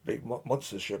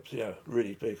monster ships,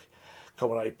 really big,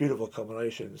 beautiful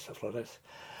combinations and stuff like that.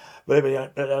 But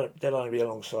they'll only be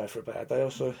alongside for about a day or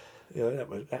so.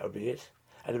 That would be it.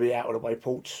 And they'll be out of the way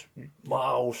ports,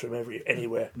 miles from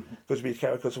anywhere,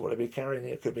 because of what they'll be carrying.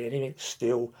 It could be anything,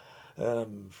 steel,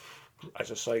 as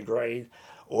I say, grain,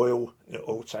 oil,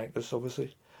 oil tankers,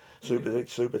 obviously.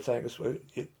 Super tankers,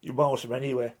 you're miles from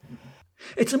anywhere.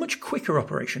 It's a much quicker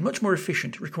operation, much more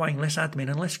efficient, requiring less admin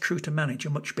and less crew to manage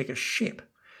a much bigger ship.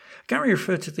 Gary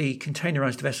referred to the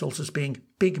containerised vessels as being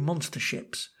big monster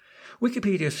ships.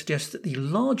 Wikipedia suggests that the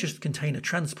largest container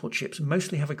transport ships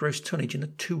mostly have a gross tonnage in the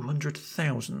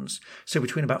 200,000s, so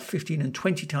between about 15 and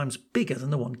 20 times bigger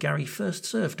than the one Gary first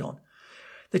served on.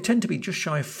 They tend to be just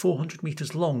shy of 400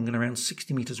 metres long and around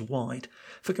 60 metres wide.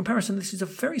 For comparison, this is a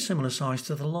very similar size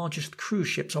to the largest cruise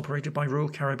ships operated by Royal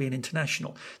Caribbean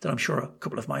International that I'm sure a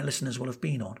couple of my listeners will have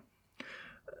been on.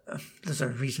 There's a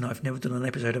reason I've never done an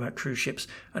episode about cruise ships,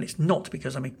 and it's not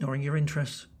because I'm ignoring your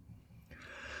interests.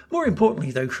 More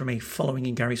importantly, though, from a following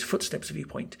in Gary's footsteps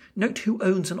viewpoint, note who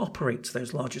owns and operates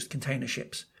those largest container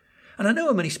ships. And I know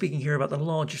I'm only speaking here about the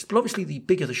largest, but obviously the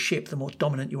bigger the ship, the more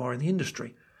dominant you are in the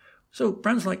industry. So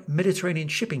brands like Mediterranean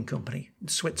Shipping Company in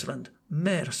Switzerland,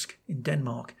 Maersk in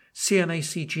Denmark, CMA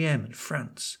CGM in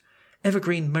France,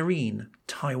 Evergreen Marine,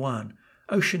 Taiwan,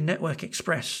 Ocean Network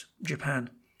Express, Japan.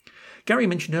 Gary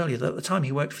mentioned earlier that at the time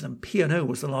he worked for them, P&O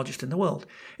was the largest in the world.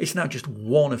 It's now just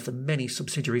one of the many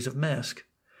subsidiaries of Maersk.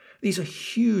 These are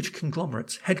huge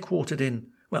conglomerates headquartered in,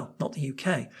 well, not the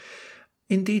UK.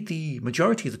 Indeed, the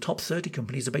majority of the top 30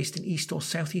 companies are based in East or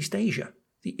Southeast Asia.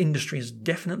 The industry has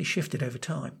definitely shifted over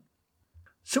time.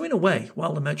 So in a way,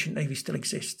 while the Merchant Navy still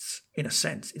exists, in a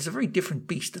sense, it's a very different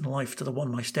beast in life to the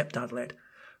one my stepdad led.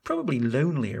 Probably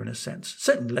lonelier in a sense,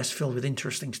 certainly less filled with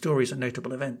interesting stories and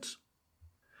notable events.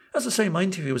 As I say, my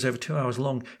interview was over 2 hours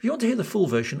long. If you want to hear the full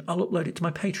version, I'll upload it to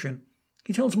my Patreon.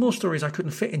 He tells more stories I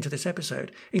couldn't fit into this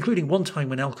episode, including one time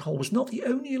when alcohol was not the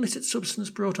only illicit substance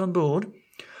brought on board,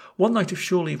 one night of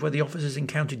shore leave where the officers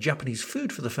encountered Japanese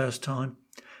food for the first time,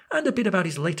 and a bit about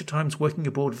his later times working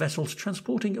aboard vessels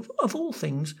transporting, of all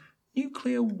things,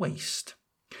 nuclear waste.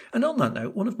 And on that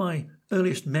note, one of my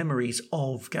earliest memories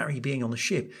of Gary being on the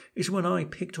ship is when I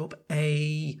picked up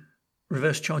a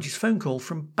reverse charges phone call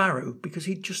from Barrow because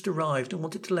he'd just arrived and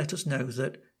wanted to let us know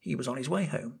that he was on his way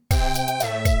home.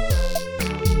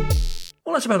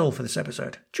 Well, that's about all for this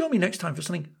episode. Join me next time for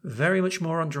something very much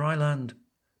more on dry land.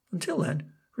 Until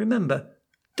then, remember,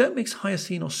 don't mix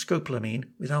hyoscine or scopolamine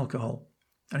with alcohol.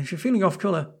 And if you're feeling off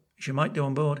colour, as you might do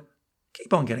on board,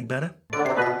 keep on getting better.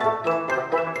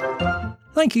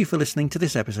 Thank you for listening to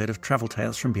this episode of Travel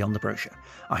Tales from Beyond the Brochure.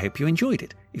 I hope you enjoyed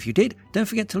it. If you did, don't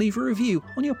forget to leave a review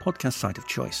on your podcast site of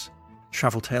choice.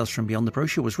 Travel Tales from Beyond the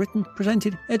Brochure was written,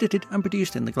 presented, edited and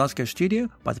produced in the Glasgow studio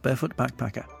by the Barefoot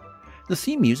Backpacker. The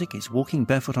theme music is Walking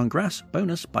Barefoot on Grass,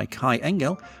 bonus by Kai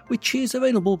Engel, which is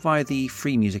available via the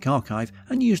Free Music Archive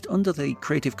and used under the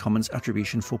Creative Commons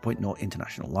Attribution 4.0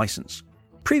 International License.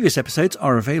 Previous episodes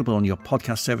are available on your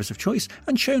podcast service of choice,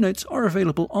 and show notes are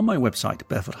available on my website,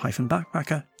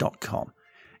 barefoot-backpacker.com.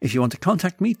 If you want to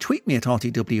contact me, tweet me at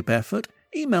rtwbarefoot,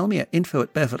 email me at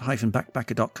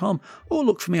info@barefoot-backpacker.com, or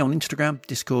look for me on Instagram,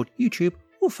 Discord, YouTube,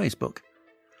 or Facebook.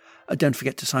 Don't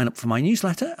forget to sign up for my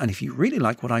newsletter, and if you really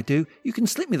like what I do, you can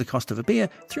slip me the cost of a beer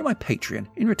through my Patreon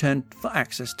in return for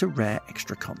access to rare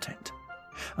extra content.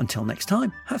 Until next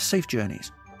time, have safe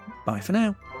journeys. Bye for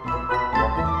now.